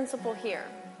same principle here.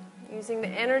 Using the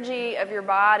energy of your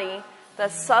body, the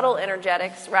subtle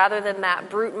energetics, rather than that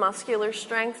brute muscular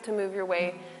strength to move your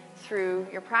way through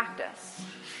your practice.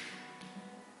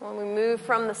 When we move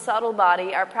from the subtle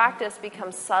body, our practice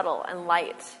becomes subtle and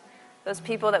light. Those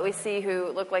people that we see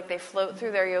who look like they float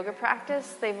through their yoga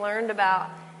practice, they've learned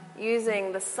about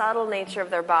using the subtle nature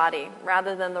of their body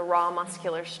rather than the raw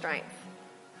muscular strength.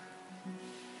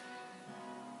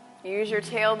 Use your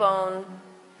tailbone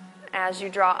as you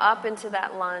draw up into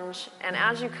that lunge, and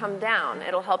as you come down,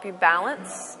 it'll help you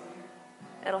balance.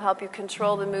 It'll help you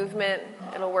control the movement.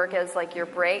 It'll work as like your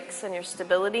brakes and your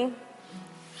stability.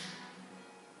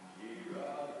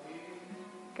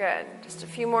 Good. Just a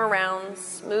few more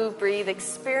rounds. Move, breathe,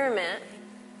 experiment.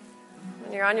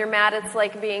 When you're on your mat, it's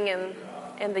like being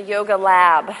in the yoga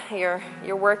lab. You're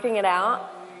working it out.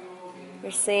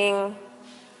 You're seeing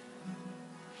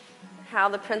how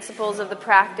the principles of the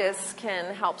practice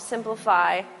can help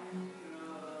simplify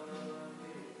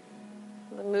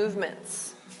the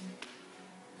movements.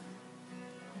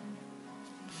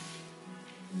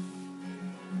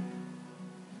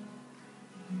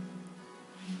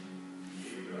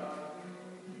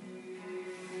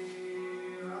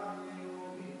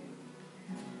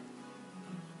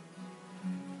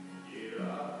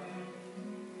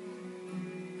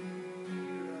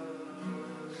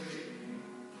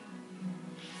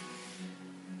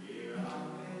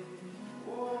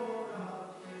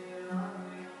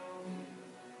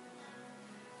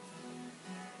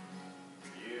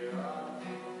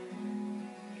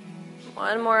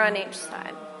 One more on each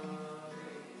side.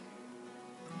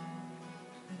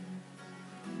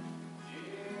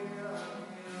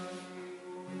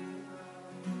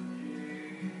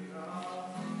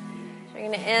 So you're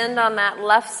going to end on that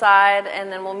left side,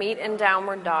 and then we'll meet in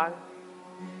downward dog.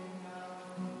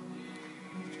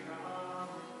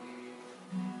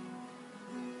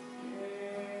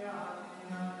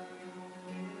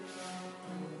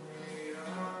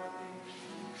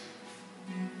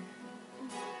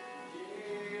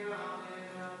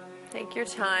 Take your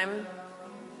time.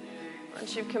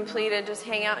 Once you've completed, just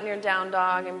hang out in your down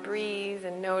dog and breathe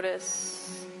and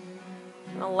notice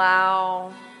and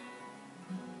allow.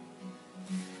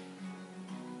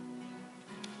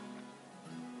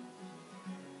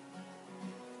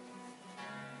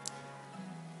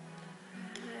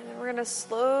 And we're going to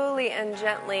slowly and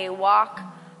gently walk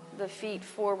the feet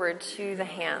forward to the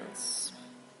hands.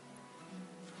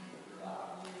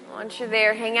 Once you're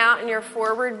there, hang out in your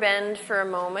forward bend for a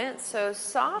moment. So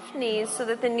soft knees so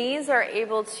that the knees are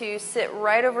able to sit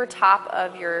right over top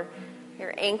of your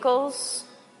ankles.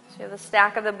 So you have the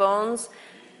stack of the bones.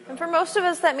 And for most of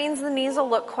us, that means the knees will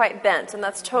look quite bent, and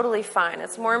that's totally fine.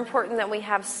 It's more important that we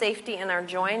have safety in our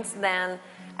joints than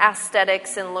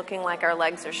aesthetics and looking like our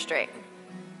legs are straight.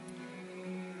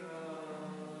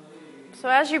 So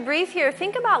as you breathe here,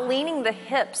 think about leaning the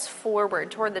hips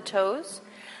forward toward the toes.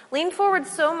 Lean forward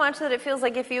so much that it feels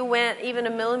like if you went even a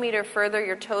millimeter further,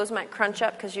 your toes might crunch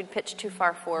up because you'd pitch too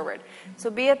far forward. So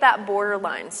be at that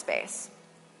borderline space.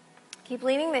 Keep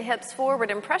leaning the hips forward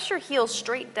and press your heels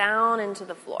straight down into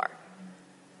the floor.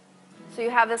 So you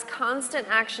have this constant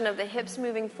action of the hips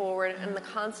moving forward and the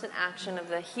constant action of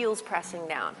the heels pressing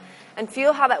down. And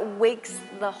feel how that wakes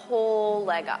the whole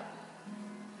leg up.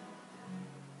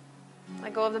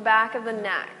 Let go of the back of the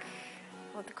neck.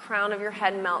 Let the crown of your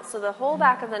head melt. So the whole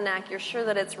back of the neck, you're sure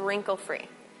that it's wrinkle-free.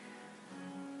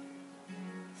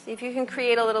 See if you can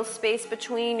create a little space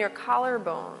between your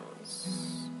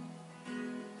collarbones.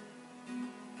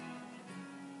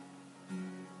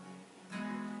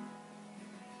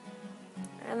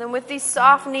 And then with these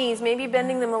soft knees, maybe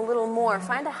bending them a little more,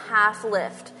 find a half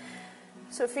lift.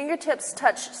 So fingertips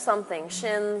touch something,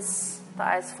 shins,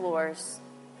 thighs, floors.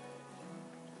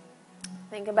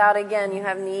 Think about, again, you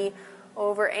have knee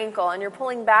over ankle, and you're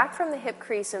pulling back from the hip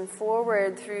crease and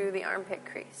forward through the armpit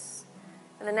crease.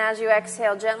 And then as you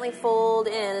exhale, gently fold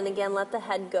in, and again, let the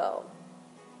head go.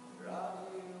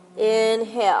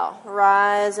 Inhale,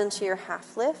 rise into your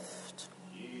half lift.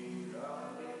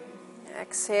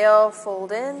 Exhale,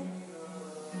 fold in.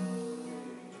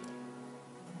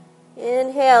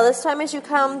 Inhale, this time as you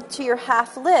come to your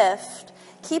half lift,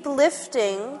 keep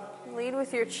lifting. Lead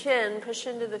with your chin, push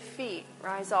into the feet,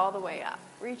 rise all the way up,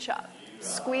 reach up.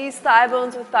 Squeeze thigh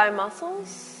bones with thigh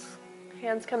muscles.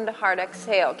 Hands come to heart.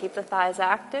 Exhale. Keep the thighs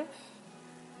active.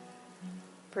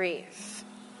 Breathe.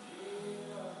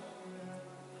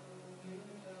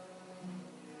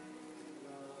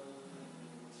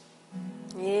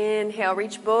 Inhale,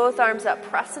 reach both arms up,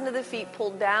 press into the feet, pull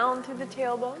down through the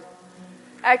tailbone.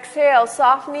 Exhale,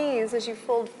 soft knees as you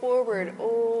fold forward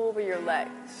over your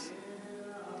legs.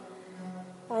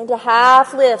 Find a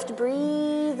half lift,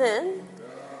 breathe in.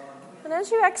 And as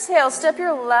you exhale, step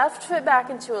your left foot back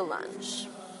into a lunge.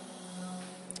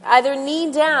 Either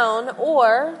knee down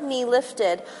or knee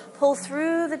lifted. Pull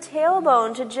through the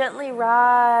tailbone to gently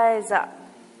rise up.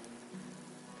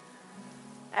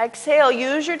 Exhale,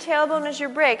 use your tailbone as your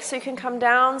brake so you can come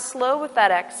down slow with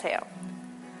that exhale.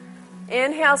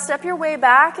 Inhale, step your way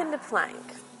back into plank.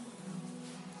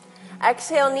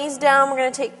 Exhale, knees down. We're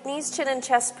going to take knees, chin, and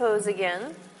chest pose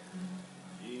again.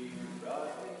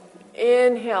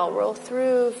 Inhale, roll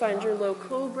through, find your low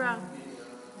cobra.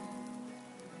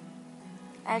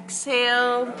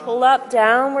 Exhale, pull up,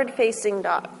 downward facing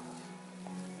dog.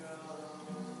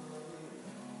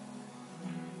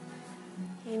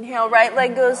 Inhale, right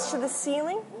leg goes to the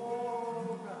ceiling.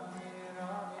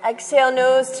 Exhale,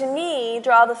 nose to knee,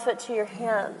 draw the foot to your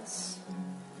hands.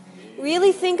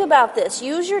 Really think about this.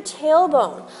 Use your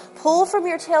tailbone. Pull from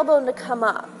your tailbone to come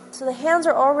up. So the hands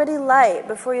are already light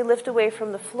before you lift away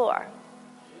from the floor.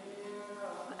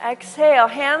 Exhale,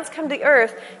 hands come to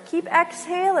earth. Keep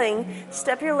exhaling.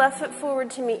 Step your left foot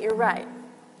forward to meet your right.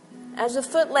 As the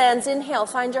foot lands, inhale,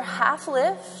 find your half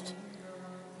lift.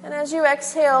 And as you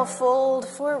exhale, fold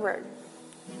forward.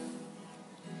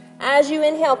 As you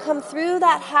inhale, come through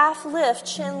that half lift,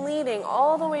 chin leading,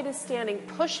 all the way to standing.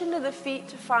 Push into the feet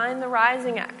to find the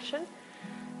rising action.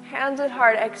 Hands at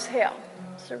heart, exhale.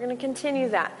 So we're going to continue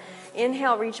that.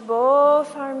 Inhale, reach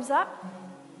both arms up.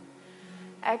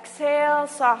 Exhale,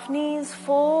 soft knees,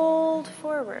 fold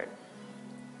forward.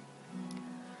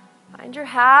 Find your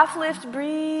half lift,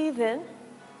 breathe in.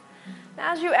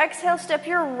 As you exhale, step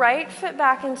your right foot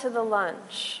back into the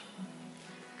lunge.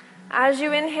 As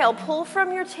you inhale, pull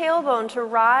from your tailbone to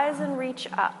rise and reach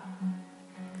up.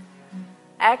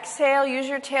 Exhale, use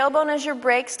your tailbone as your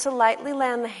brakes to lightly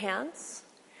land the hands.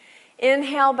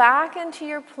 Inhale back into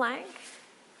your plank.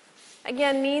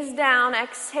 Again, knees down.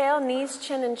 Exhale, knees,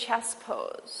 chin, and chest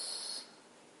pose.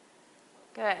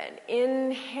 Good.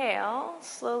 Inhale,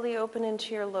 slowly open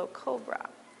into your low cobra.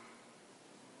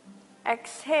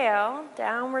 Exhale,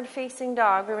 downward facing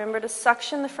dog. Remember to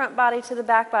suction the front body to the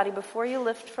back body before you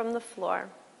lift from the floor.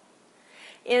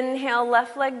 Inhale,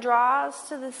 left leg draws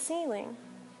to the ceiling.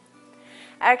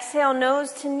 Exhale,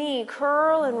 nose to knee,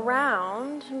 curl and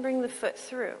round, and bring the foot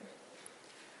through.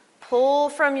 Pull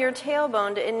from your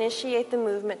tailbone to initiate the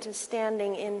movement to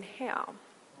standing. Inhale.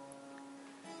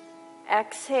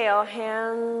 Exhale,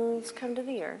 hands come to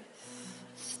the earth.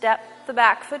 Step the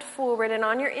back foot forward, and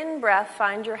on your in-breath,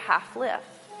 find your half lift.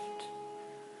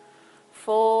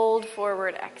 Fold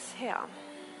forward, exhale.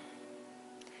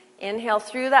 Inhale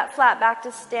through that flat back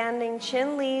to standing.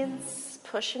 Chin leads,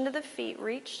 push into the feet,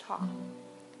 reach tall.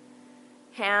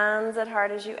 Hands at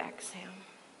heart as you exhale.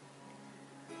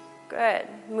 Good.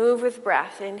 Move with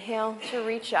breath. Inhale to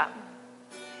reach up.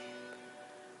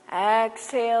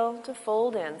 Exhale to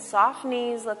fold in. Soft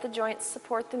knees, let the joints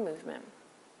support the movement.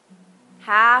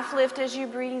 Half lift as you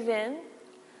breathe in,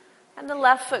 and the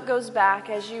left foot goes back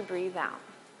as you breathe out.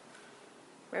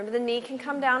 Remember, the knee can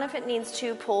come down if it needs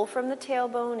to. Pull from the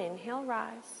tailbone. Inhale,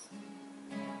 rise.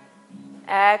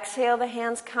 Exhale, the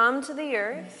hands come to the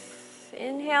earth.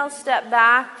 Inhale, step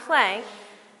back, plank.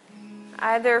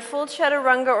 Either full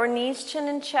chaturanga or knees, chin,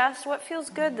 and chest. What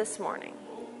feels good this morning?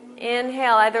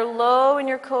 Inhale, either low in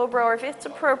your cobra or if it's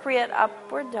appropriate,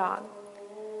 upward dog.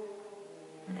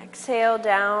 Exhale,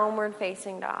 downward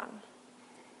facing dog.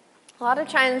 A lot of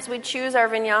times we choose our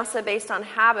vinyasa based on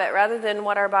habit rather than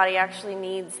what our body actually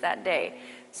needs that day.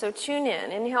 So tune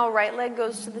in. Inhale, right leg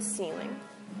goes to the ceiling.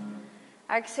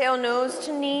 Exhale, nose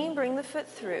to knee, bring the foot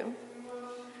through.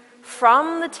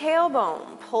 From the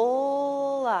tailbone,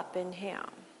 pull up, inhale.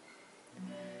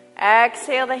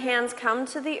 Exhale, the hands come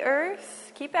to the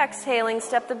earth. Keep exhaling,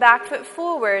 step the back foot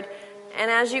forward, and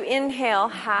as you inhale,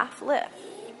 half lift.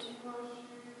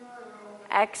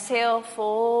 Exhale,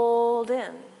 fold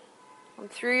in. Come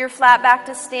through your flat back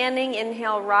to standing.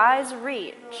 Inhale, rise,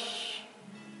 reach.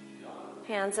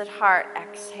 Hands at heart,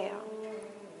 exhale.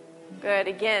 Good.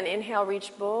 Again, inhale,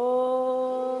 reach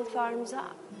both arms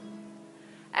up.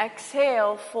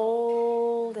 Exhale,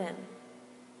 fold in.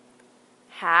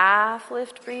 Half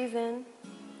lift, breathe in.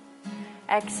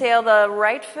 Exhale, the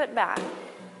right foot back.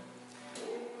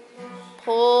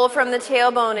 Pull from the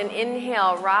tailbone and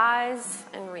inhale, rise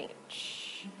and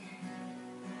reach.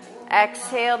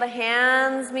 Exhale, the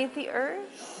hands meet the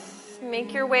earth.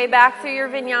 Make your way back through your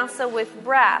vinyasa with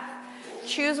breath.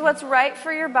 Choose what's right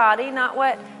for your body, not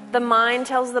what the mind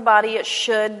tells the body it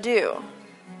should do.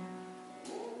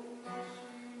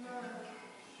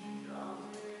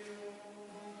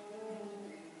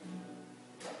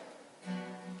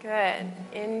 Good.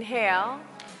 Inhale,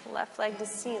 left leg to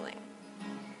ceiling.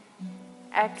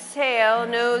 Exhale,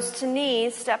 nose to knee,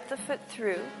 step the foot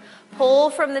through. Pull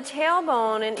from the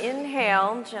tailbone and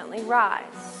inhale, gently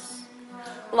rise.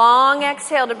 Long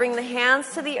exhale to bring the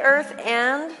hands to the earth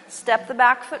and step the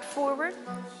back foot forward.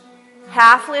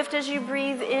 Half lift as you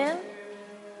breathe in.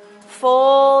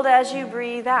 Fold as you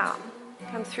breathe out.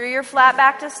 Come through your flat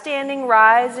back to standing.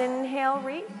 Rise, inhale,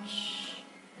 reach.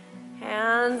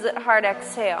 Hands at heart,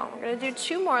 exhale. We're going to do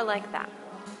 2 more like that.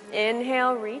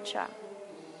 Inhale, reach up.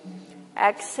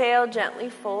 Exhale, gently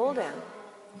fold in.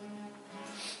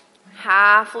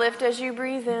 Half lift as you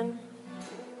breathe in.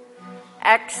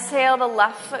 Exhale, the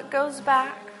left foot goes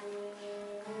back.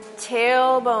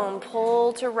 Tailbone,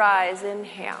 pull to rise,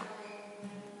 inhale.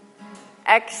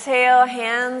 Exhale,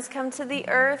 hands come to the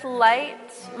earth, light,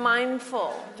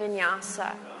 mindful,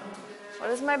 vinyasa. What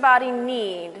does my body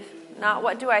need? Not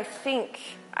what do I think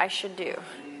I should do.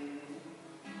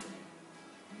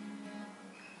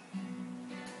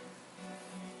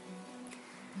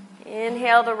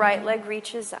 Inhale, the right leg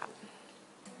reaches up.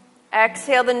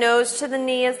 Exhale, the nose to the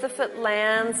knee as the foot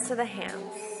lands to the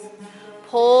hands.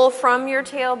 Pull from your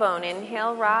tailbone.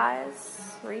 Inhale,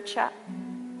 rise, reach up.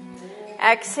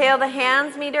 Exhale, the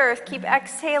hands meet earth. Keep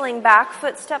exhaling, back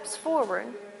foot steps forward.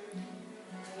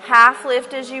 Half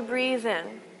lift as you breathe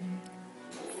in.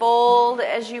 Fold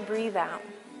as you breathe out.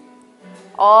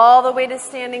 All the way to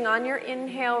standing on your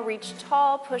inhale. Reach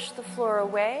tall, push the floor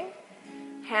away.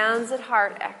 Hands at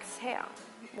heart, exhale.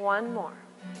 1 more.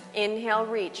 Inhale,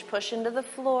 reach, push into the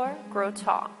floor, grow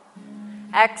tall.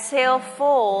 Exhale,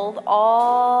 fold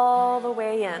all the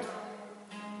way in.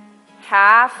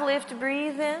 Half lift,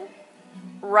 breathe in.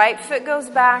 Right foot goes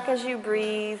back as you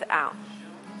breathe out.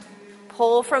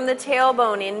 Pull from the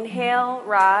tailbone. Inhale,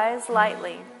 rise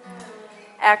lightly.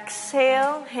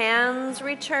 Exhale, hands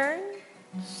return.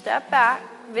 Step back.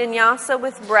 Vinyasa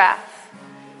with breath.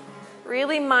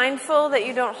 Really mindful that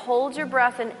you don't hold your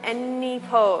breath in any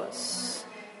pose.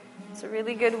 It's a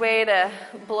really good way to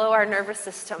blow our nervous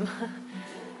system.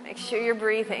 Make sure you're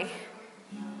breathing.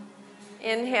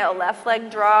 Inhale, left leg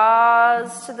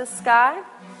draws to the sky.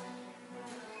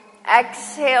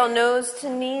 Exhale, nose to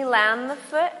knee, land the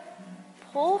foot.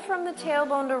 Pull from the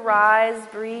tailbone to rise,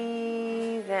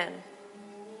 breathe in.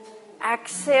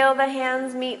 Exhale, the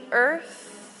hands meet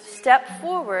earth. Step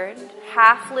forward,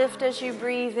 half lift as you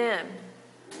breathe in.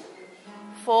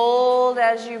 Fold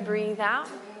as you breathe out.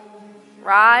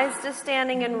 Rise to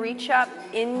standing and reach up.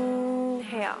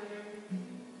 Inhale.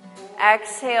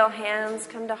 Exhale, hands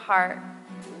come to heart.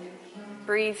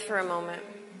 Breathe for a moment.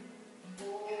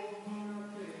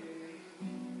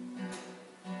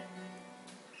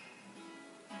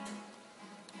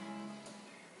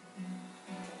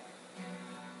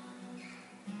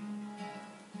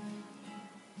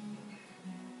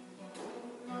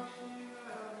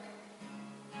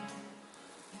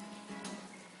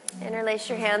 Interlace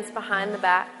your hands behind the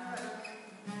back.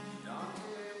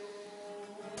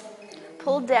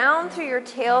 Pull down through your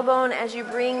tailbone as you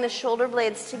bring the shoulder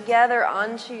blades together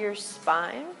onto your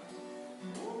spine.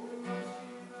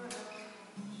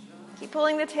 Keep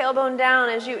pulling the tailbone down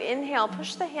as you inhale.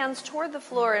 Push the hands toward the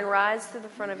floor and rise through the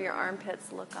front of your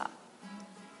armpits. Look up.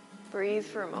 Breathe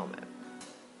for a moment.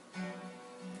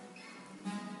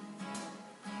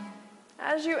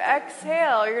 As you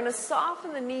exhale, you're going to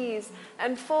soften the knees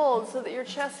and fold so that your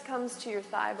chest comes to your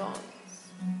thigh bones.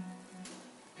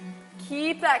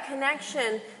 Keep that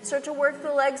connection. Start to work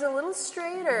the legs a little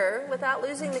straighter without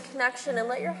losing the connection, and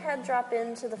let your head drop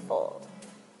into the fold.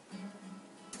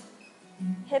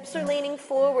 Hips are leaning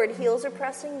forward, heels are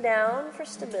pressing down for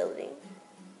stability.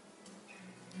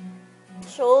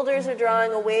 Shoulders are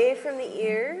drawing away from the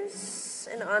ears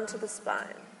and onto the spine.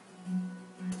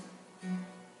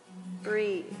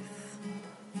 Breathe.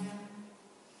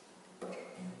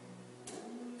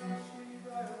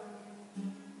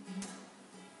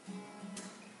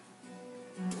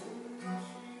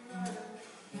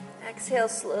 Exhale,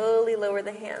 slowly lower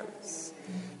the hands.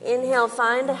 Inhale,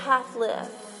 find a half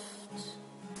lift.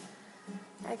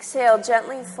 Exhale,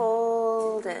 gently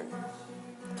fold in.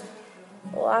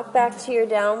 Walk back to your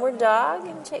downward dog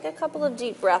and take a couple of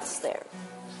deep breaths there.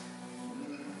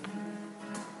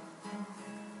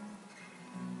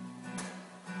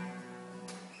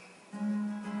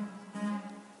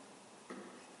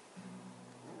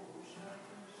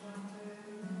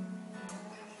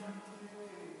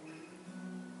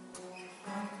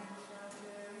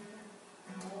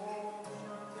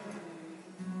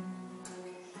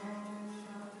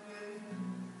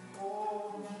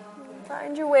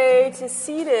 Find your way to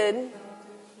seated.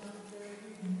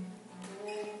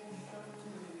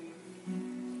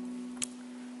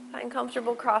 Find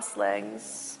comfortable crossed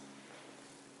legs.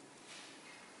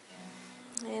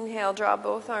 Inhale, draw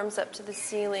both arms up to the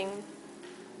ceiling.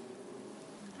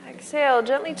 Exhale,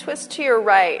 gently twist to your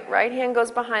right. Right hand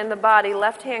goes behind the body.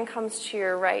 Left hand comes to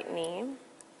your right knee,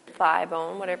 thigh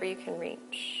bone, whatever you can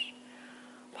reach.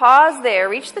 Pause there.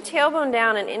 Reach the tailbone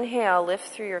down and inhale, lift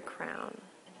through your crown.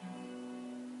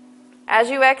 As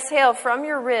you exhale from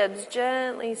your ribs,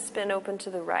 gently spin open to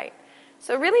the right.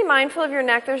 So really mindful of your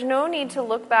neck. There's no need to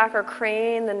look back or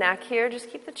crane the neck here. Just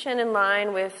keep the chin in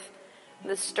line with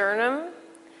the sternum.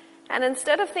 And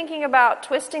instead of thinking about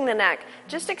twisting the neck,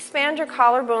 just expand your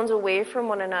collarbones away from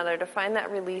one another to find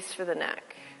that release for the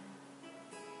neck.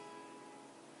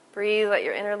 Breathe, let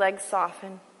your inner legs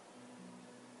soften.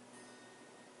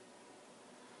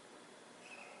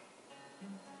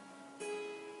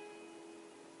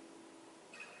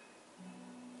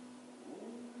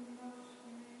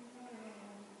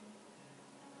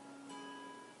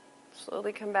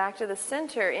 Slowly come back to the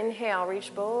center. Inhale,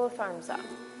 reach both arms up.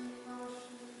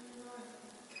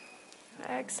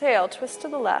 Exhale, twist to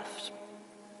the left.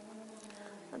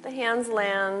 Let the hands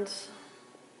land.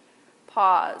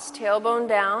 Pause. Tailbone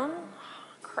down.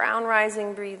 Crown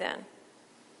rising, breathe in.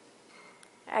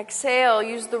 Exhale,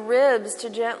 use the ribs to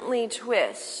gently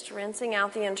twist, rinsing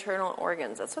out the internal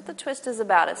organs. That's what the twist is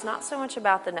about. It's not so much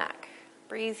about the neck.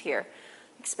 Breathe here.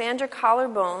 Expand your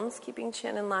collarbones, keeping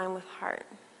chin in line with heart.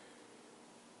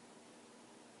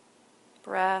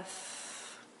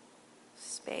 Breath,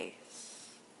 space.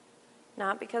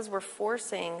 Not because we're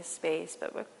forcing space,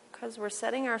 but because we're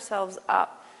setting ourselves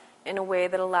up in a way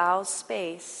that allows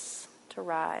space to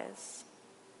rise.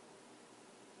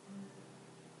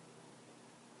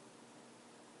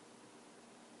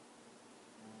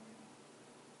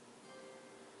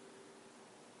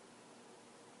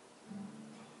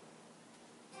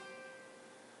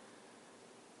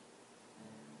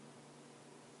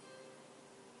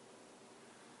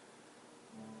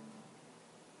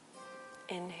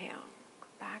 Inhale.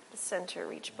 Back to center.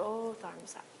 Reach both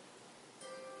arms up.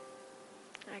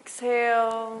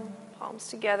 Exhale. Palms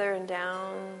together and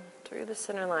down through the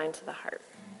center line to the heart.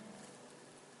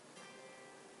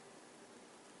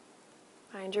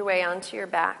 Find your way onto your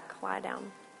back. Lie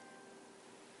down.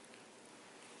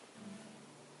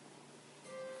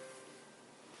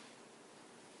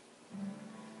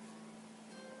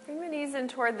 Bring the knees in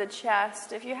toward the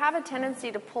chest. If you have a tendency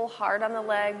to pull hard on the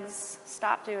legs,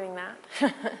 stop doing that.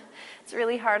 It's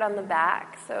really hard on the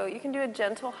back. So you can do a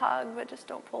gentle hug, but just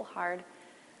don't pull hard.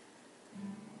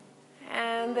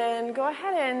 And then go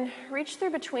ahead and reach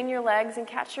through between your legs and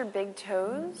catch your big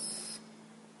toes.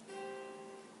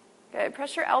 Good.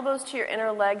 Press your elbows to your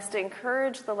inner legs to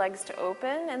encourage the legs to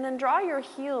open, and then draw your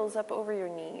heels up over your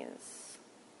knees.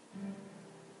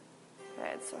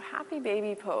 Good. So happy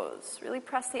baby pose. Really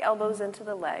press the elbows into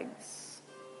the legs.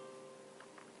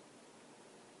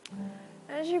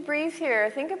 As you breathe here,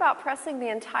 think about pressing the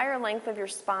entire length of your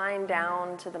spine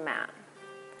down to the mat.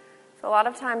 So a lot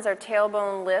of times our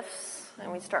tailbone lifts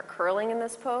and we start curling in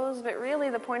this pose, but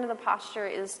really the point of the posture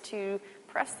is to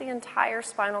press the entire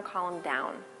spinal column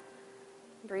down.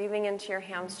 Breathing into your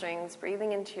hamstrings,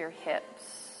 breathing into your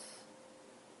hips.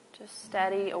 Just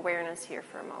steady awareness here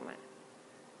for a moment.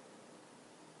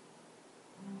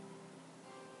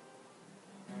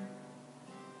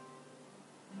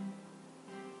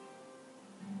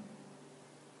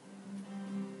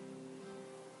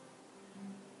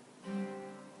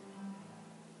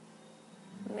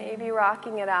 Maybe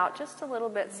rocking it out just a little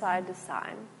bit side to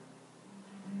side.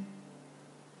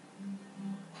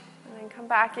 And then come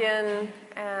back in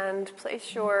and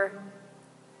place your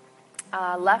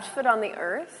left foot on the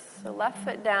earth. So left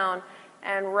foot down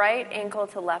and right ankle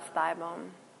to left thigh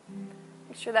bone.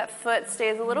 Make sure that foot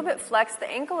stays a little bit flexed. The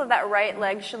ankle of that right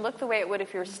leg should look the way it would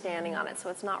if you were standing on it, so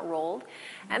it's not rolled.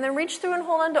 And then reach through and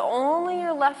hold on to only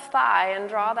your left thigh and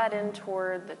draw that in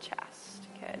toward the chest.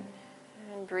 Good.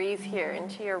 And breathe here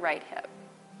into your right hip.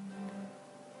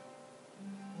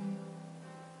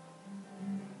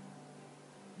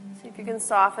 See if you can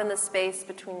soften the space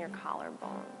between your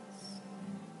collarbones.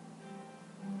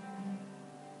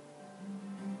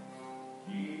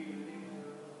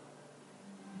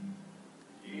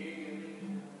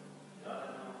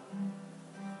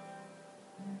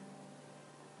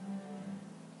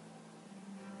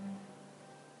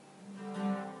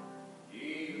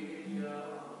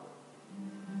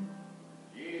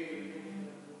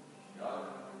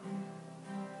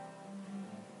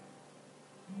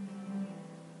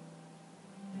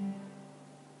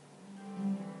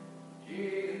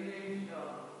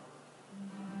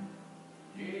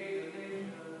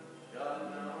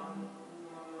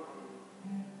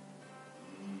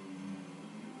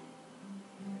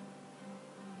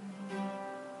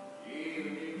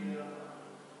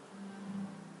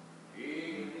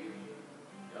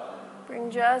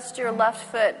 Bring just your left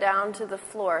foot down to the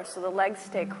floor so the legs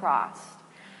stay crossed.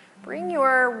 Bring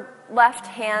your left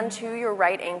hand to your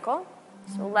right ankle.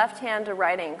 So left hand to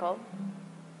right ankle.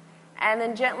 And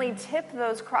then gently tip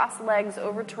those crossed legs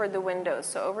over toward the windows.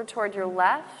 So over toward your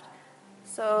left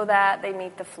so that they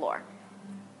meet the floor.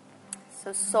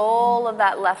 So sole of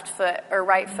that left foot or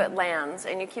right foot lands,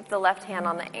 and you keep the left hand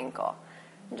on the ankle.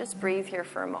 And just breathe here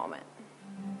for a moment.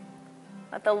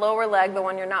 Let the lower leg, the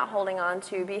one you're not holding on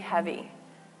to, be heavy.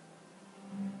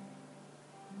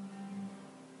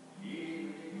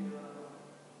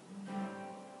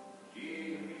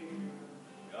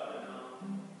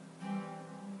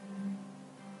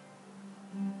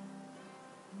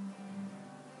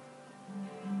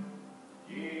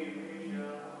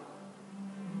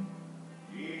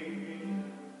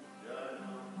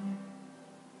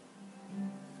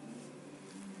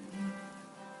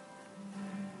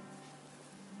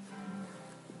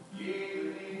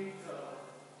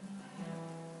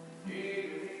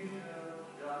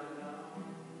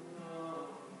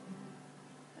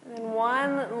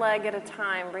 One leg at a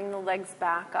time, bring the legs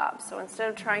back up. So instead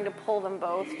of trying to pull them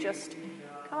both, just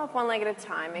come up one leg at a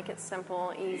time. Make it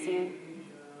simple, easy.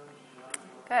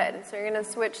 Good. So you're going to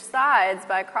switch sides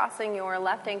by crossing your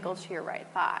left ankle to your right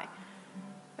thigh.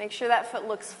 Make sure that foot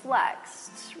looks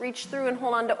flexed. Reach through and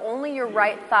hold on to only your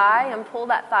right thigh and pull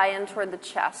that thigh in toward the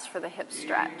chest for the hip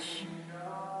stretch.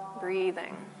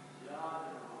 Breathing.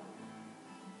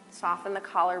 Soften the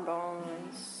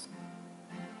collarbones.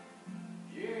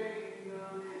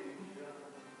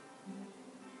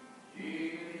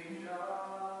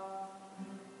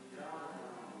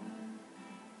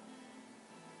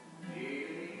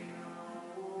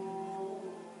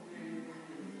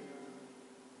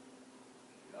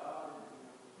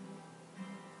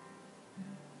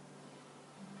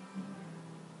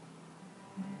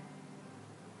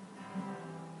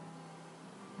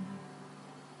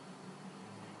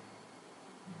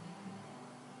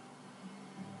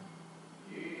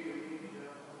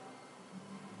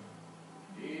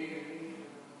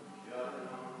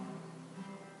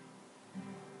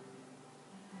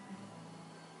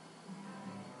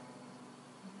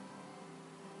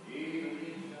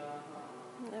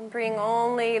 And bring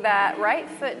only that right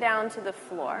foot down to the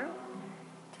floor.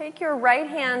 Take your right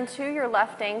hand to your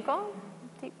left ankle.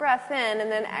 Deep breath in,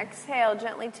 and then exhale,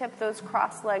 gently tip those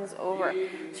crossed legs over.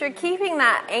 So you're keeping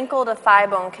that ankle to thigh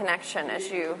bone connection as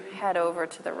you head over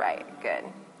to the right. Good.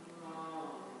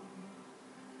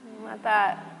 And let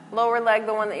that lower leg,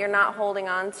 the one that you're not holding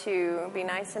on to, be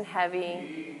nice and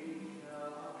heavy.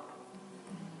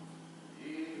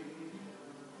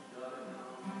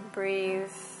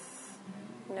 Breathe.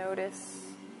 Notice.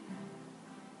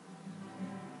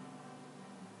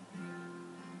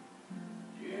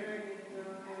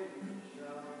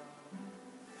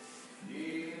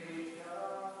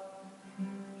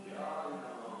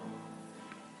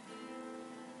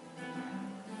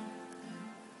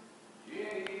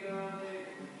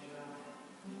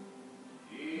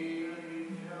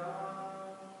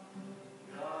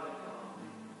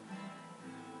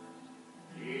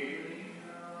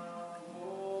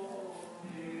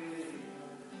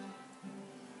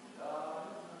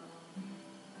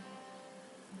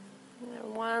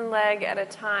 One leg at a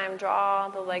time, draw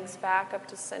the legs back up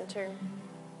to center.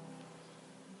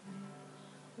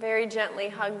 Very gently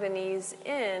hug the knees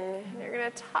in. You're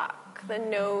going to tuck the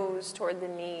nose toward the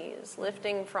knees,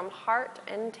 lifting from heart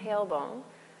and tailbone.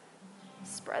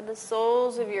 Spread the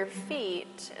soles of your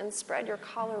feet and spread your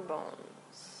collarbones.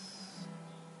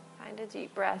 Find a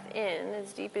deep breath in,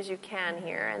 as deep as you can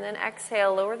here, and then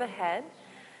exhale, lower the head.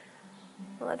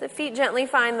 Let the feet gently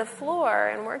find the floor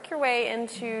and work your way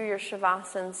into your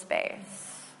Shavasana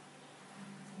space.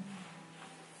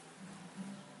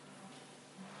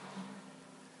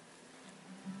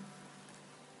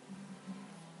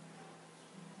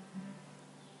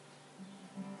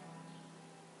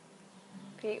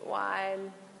 Feet wide.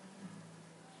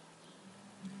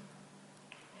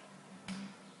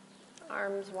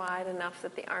 Arms wide enough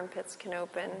that the armpits can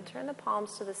open. Turn the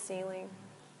palms to the ceiling.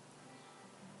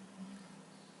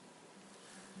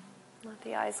 Let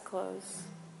the eyes close.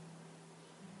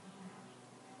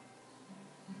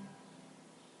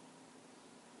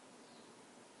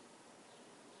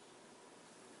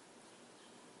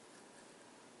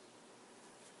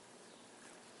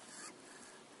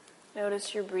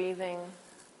 Notice your breathing.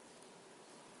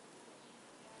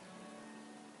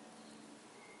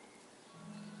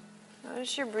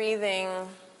 Notice your breathing.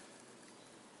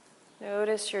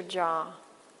 Notice your jaw.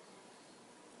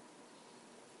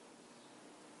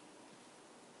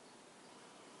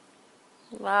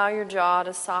 Allow your jaw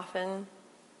to soften.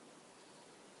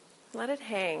 Let it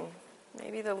hang.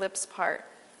 Maybe the lips part.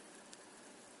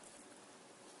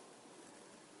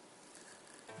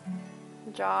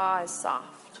 Jaw is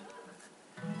soft.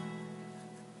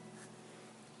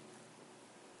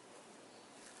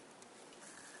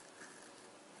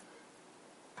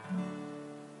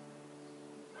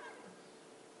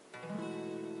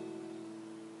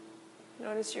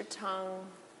 Notice your tongue.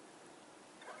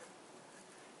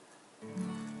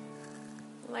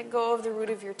 Let go of the root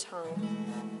of your tongue.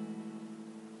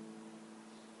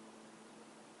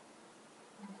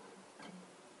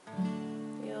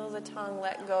 Feel the tongue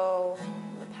let go.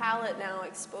 The palate now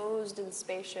exposed and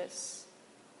spacious.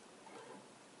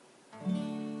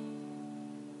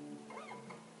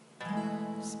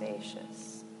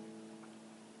 Spacious.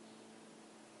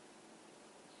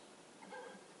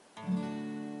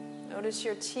 Notice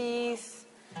your teeth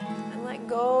and let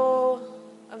go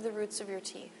of the roots of your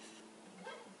teeth.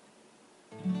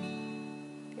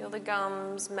 Feel the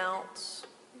gums melt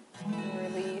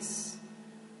and release,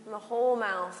 and the whole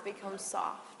mouth becomes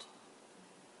soft.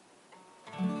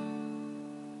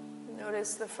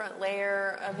 Notice the front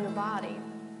layer of your body.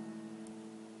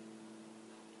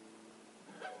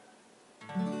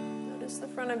 Notice the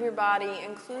front of your body,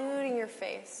 including your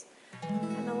face,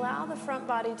 and allow the front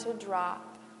body to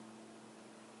drop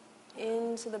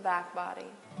into the back body.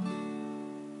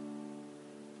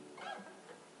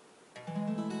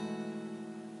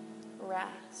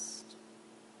 Rest.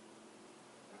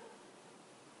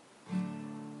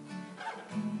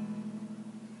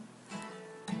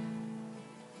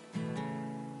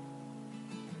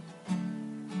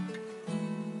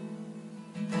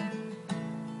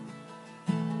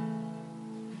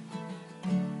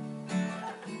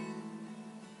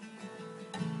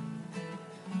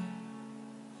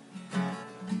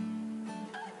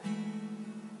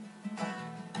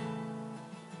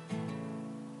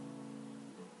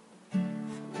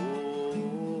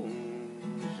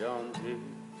 Shanti.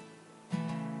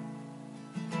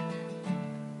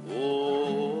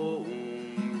 Om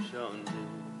Shanti.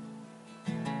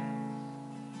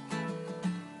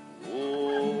 Om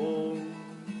Shanti.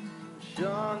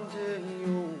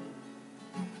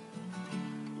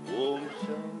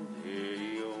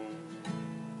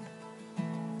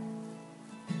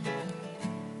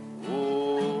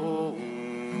 Om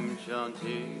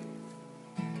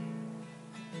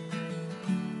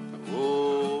Shanti. Om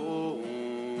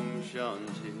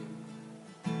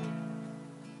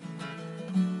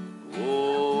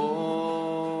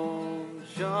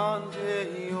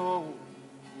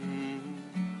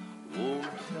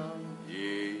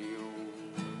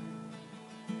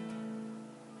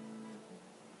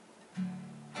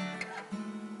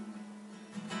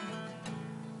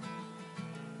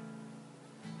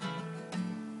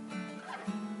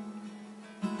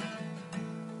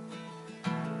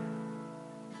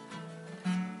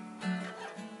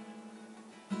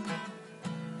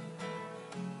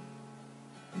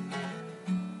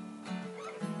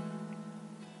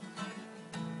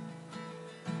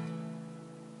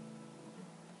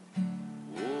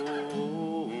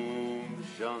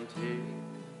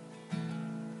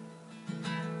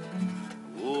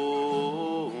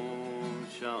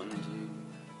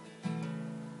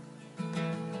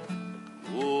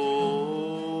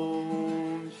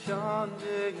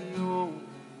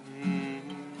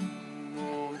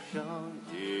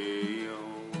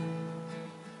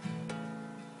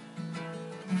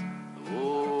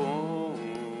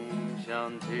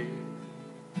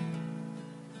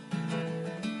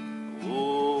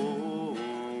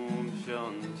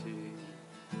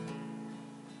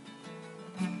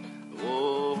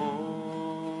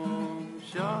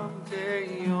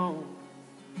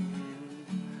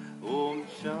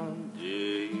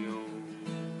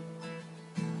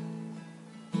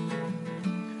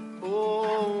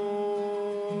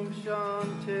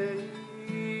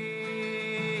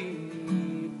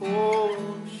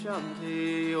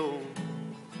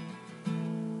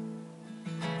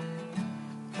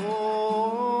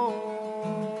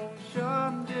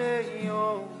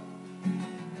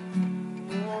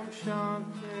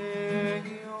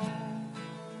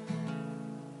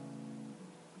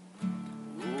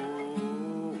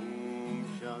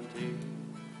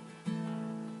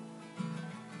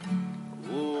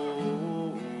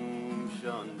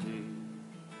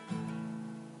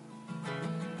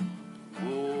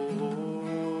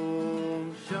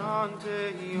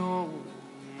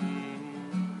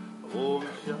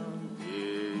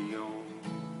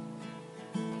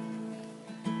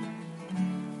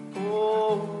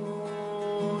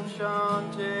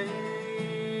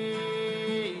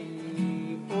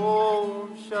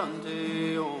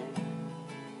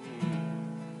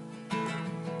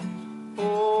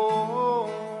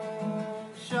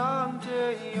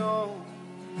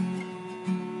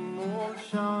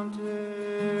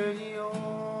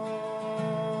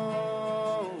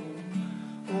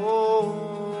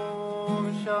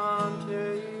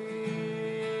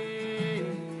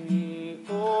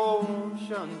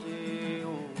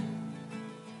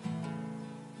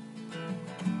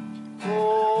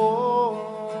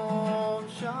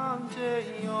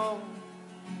Om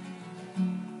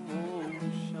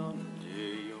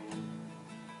Shanti Om.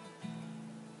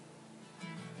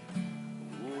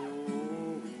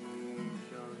 Om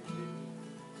Shanti.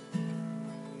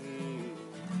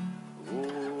 Om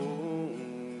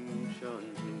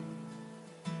Shanti.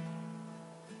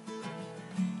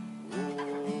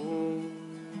 Om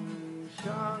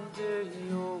Shanti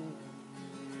Om.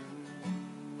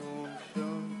 Om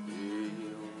Shanti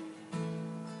Om.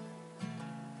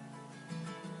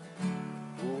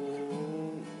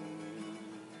 Om.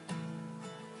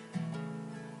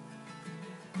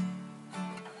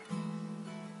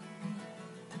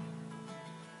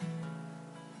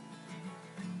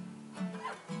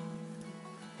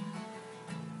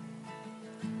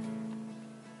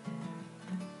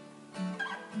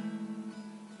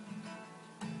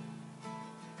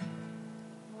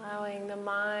 Allowing the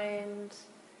mind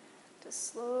to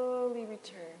slowly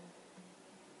return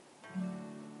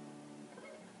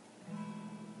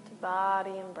to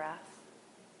body and breath.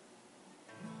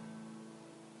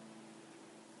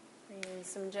 Bringing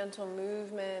some gentle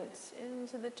movement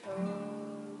into the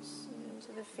toes,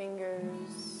 into the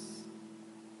fingers.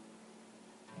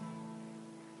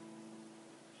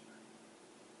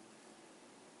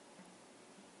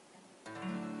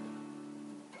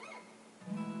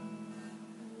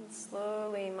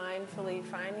 Slowly, mindfully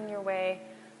finding your way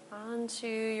onto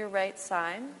your right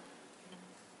side.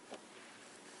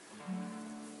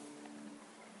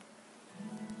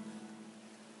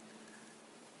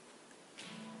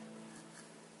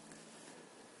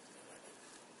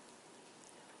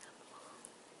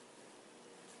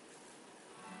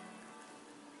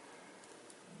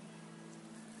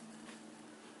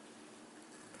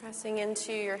 Pressing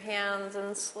into your hands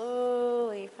and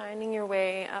slowly finding your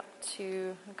way up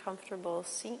to a comfortable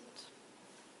seat.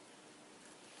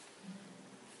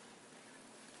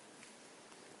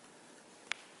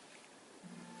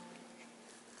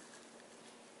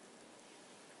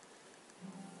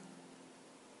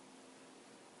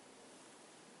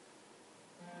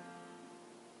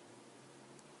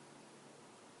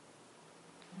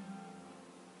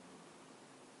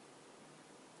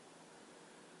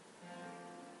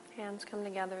 Hands come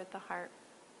together at the heart.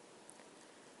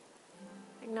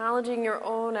 Acknowledging your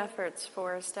own efforts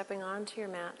for stepping onto your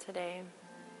mat today.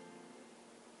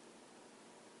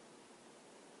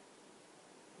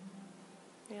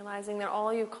 Realizing that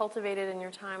all you've cultivated in your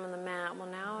time on the mat will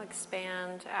now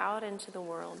expand out into the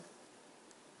world.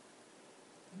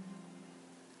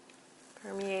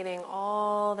 Permeating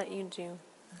all that you do,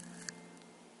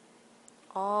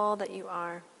 all that you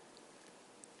are,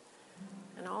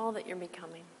 and all that you're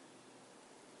becoming.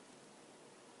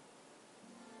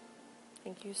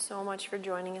 Thank you so much for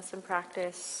joining us in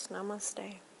practice.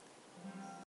 Namaste.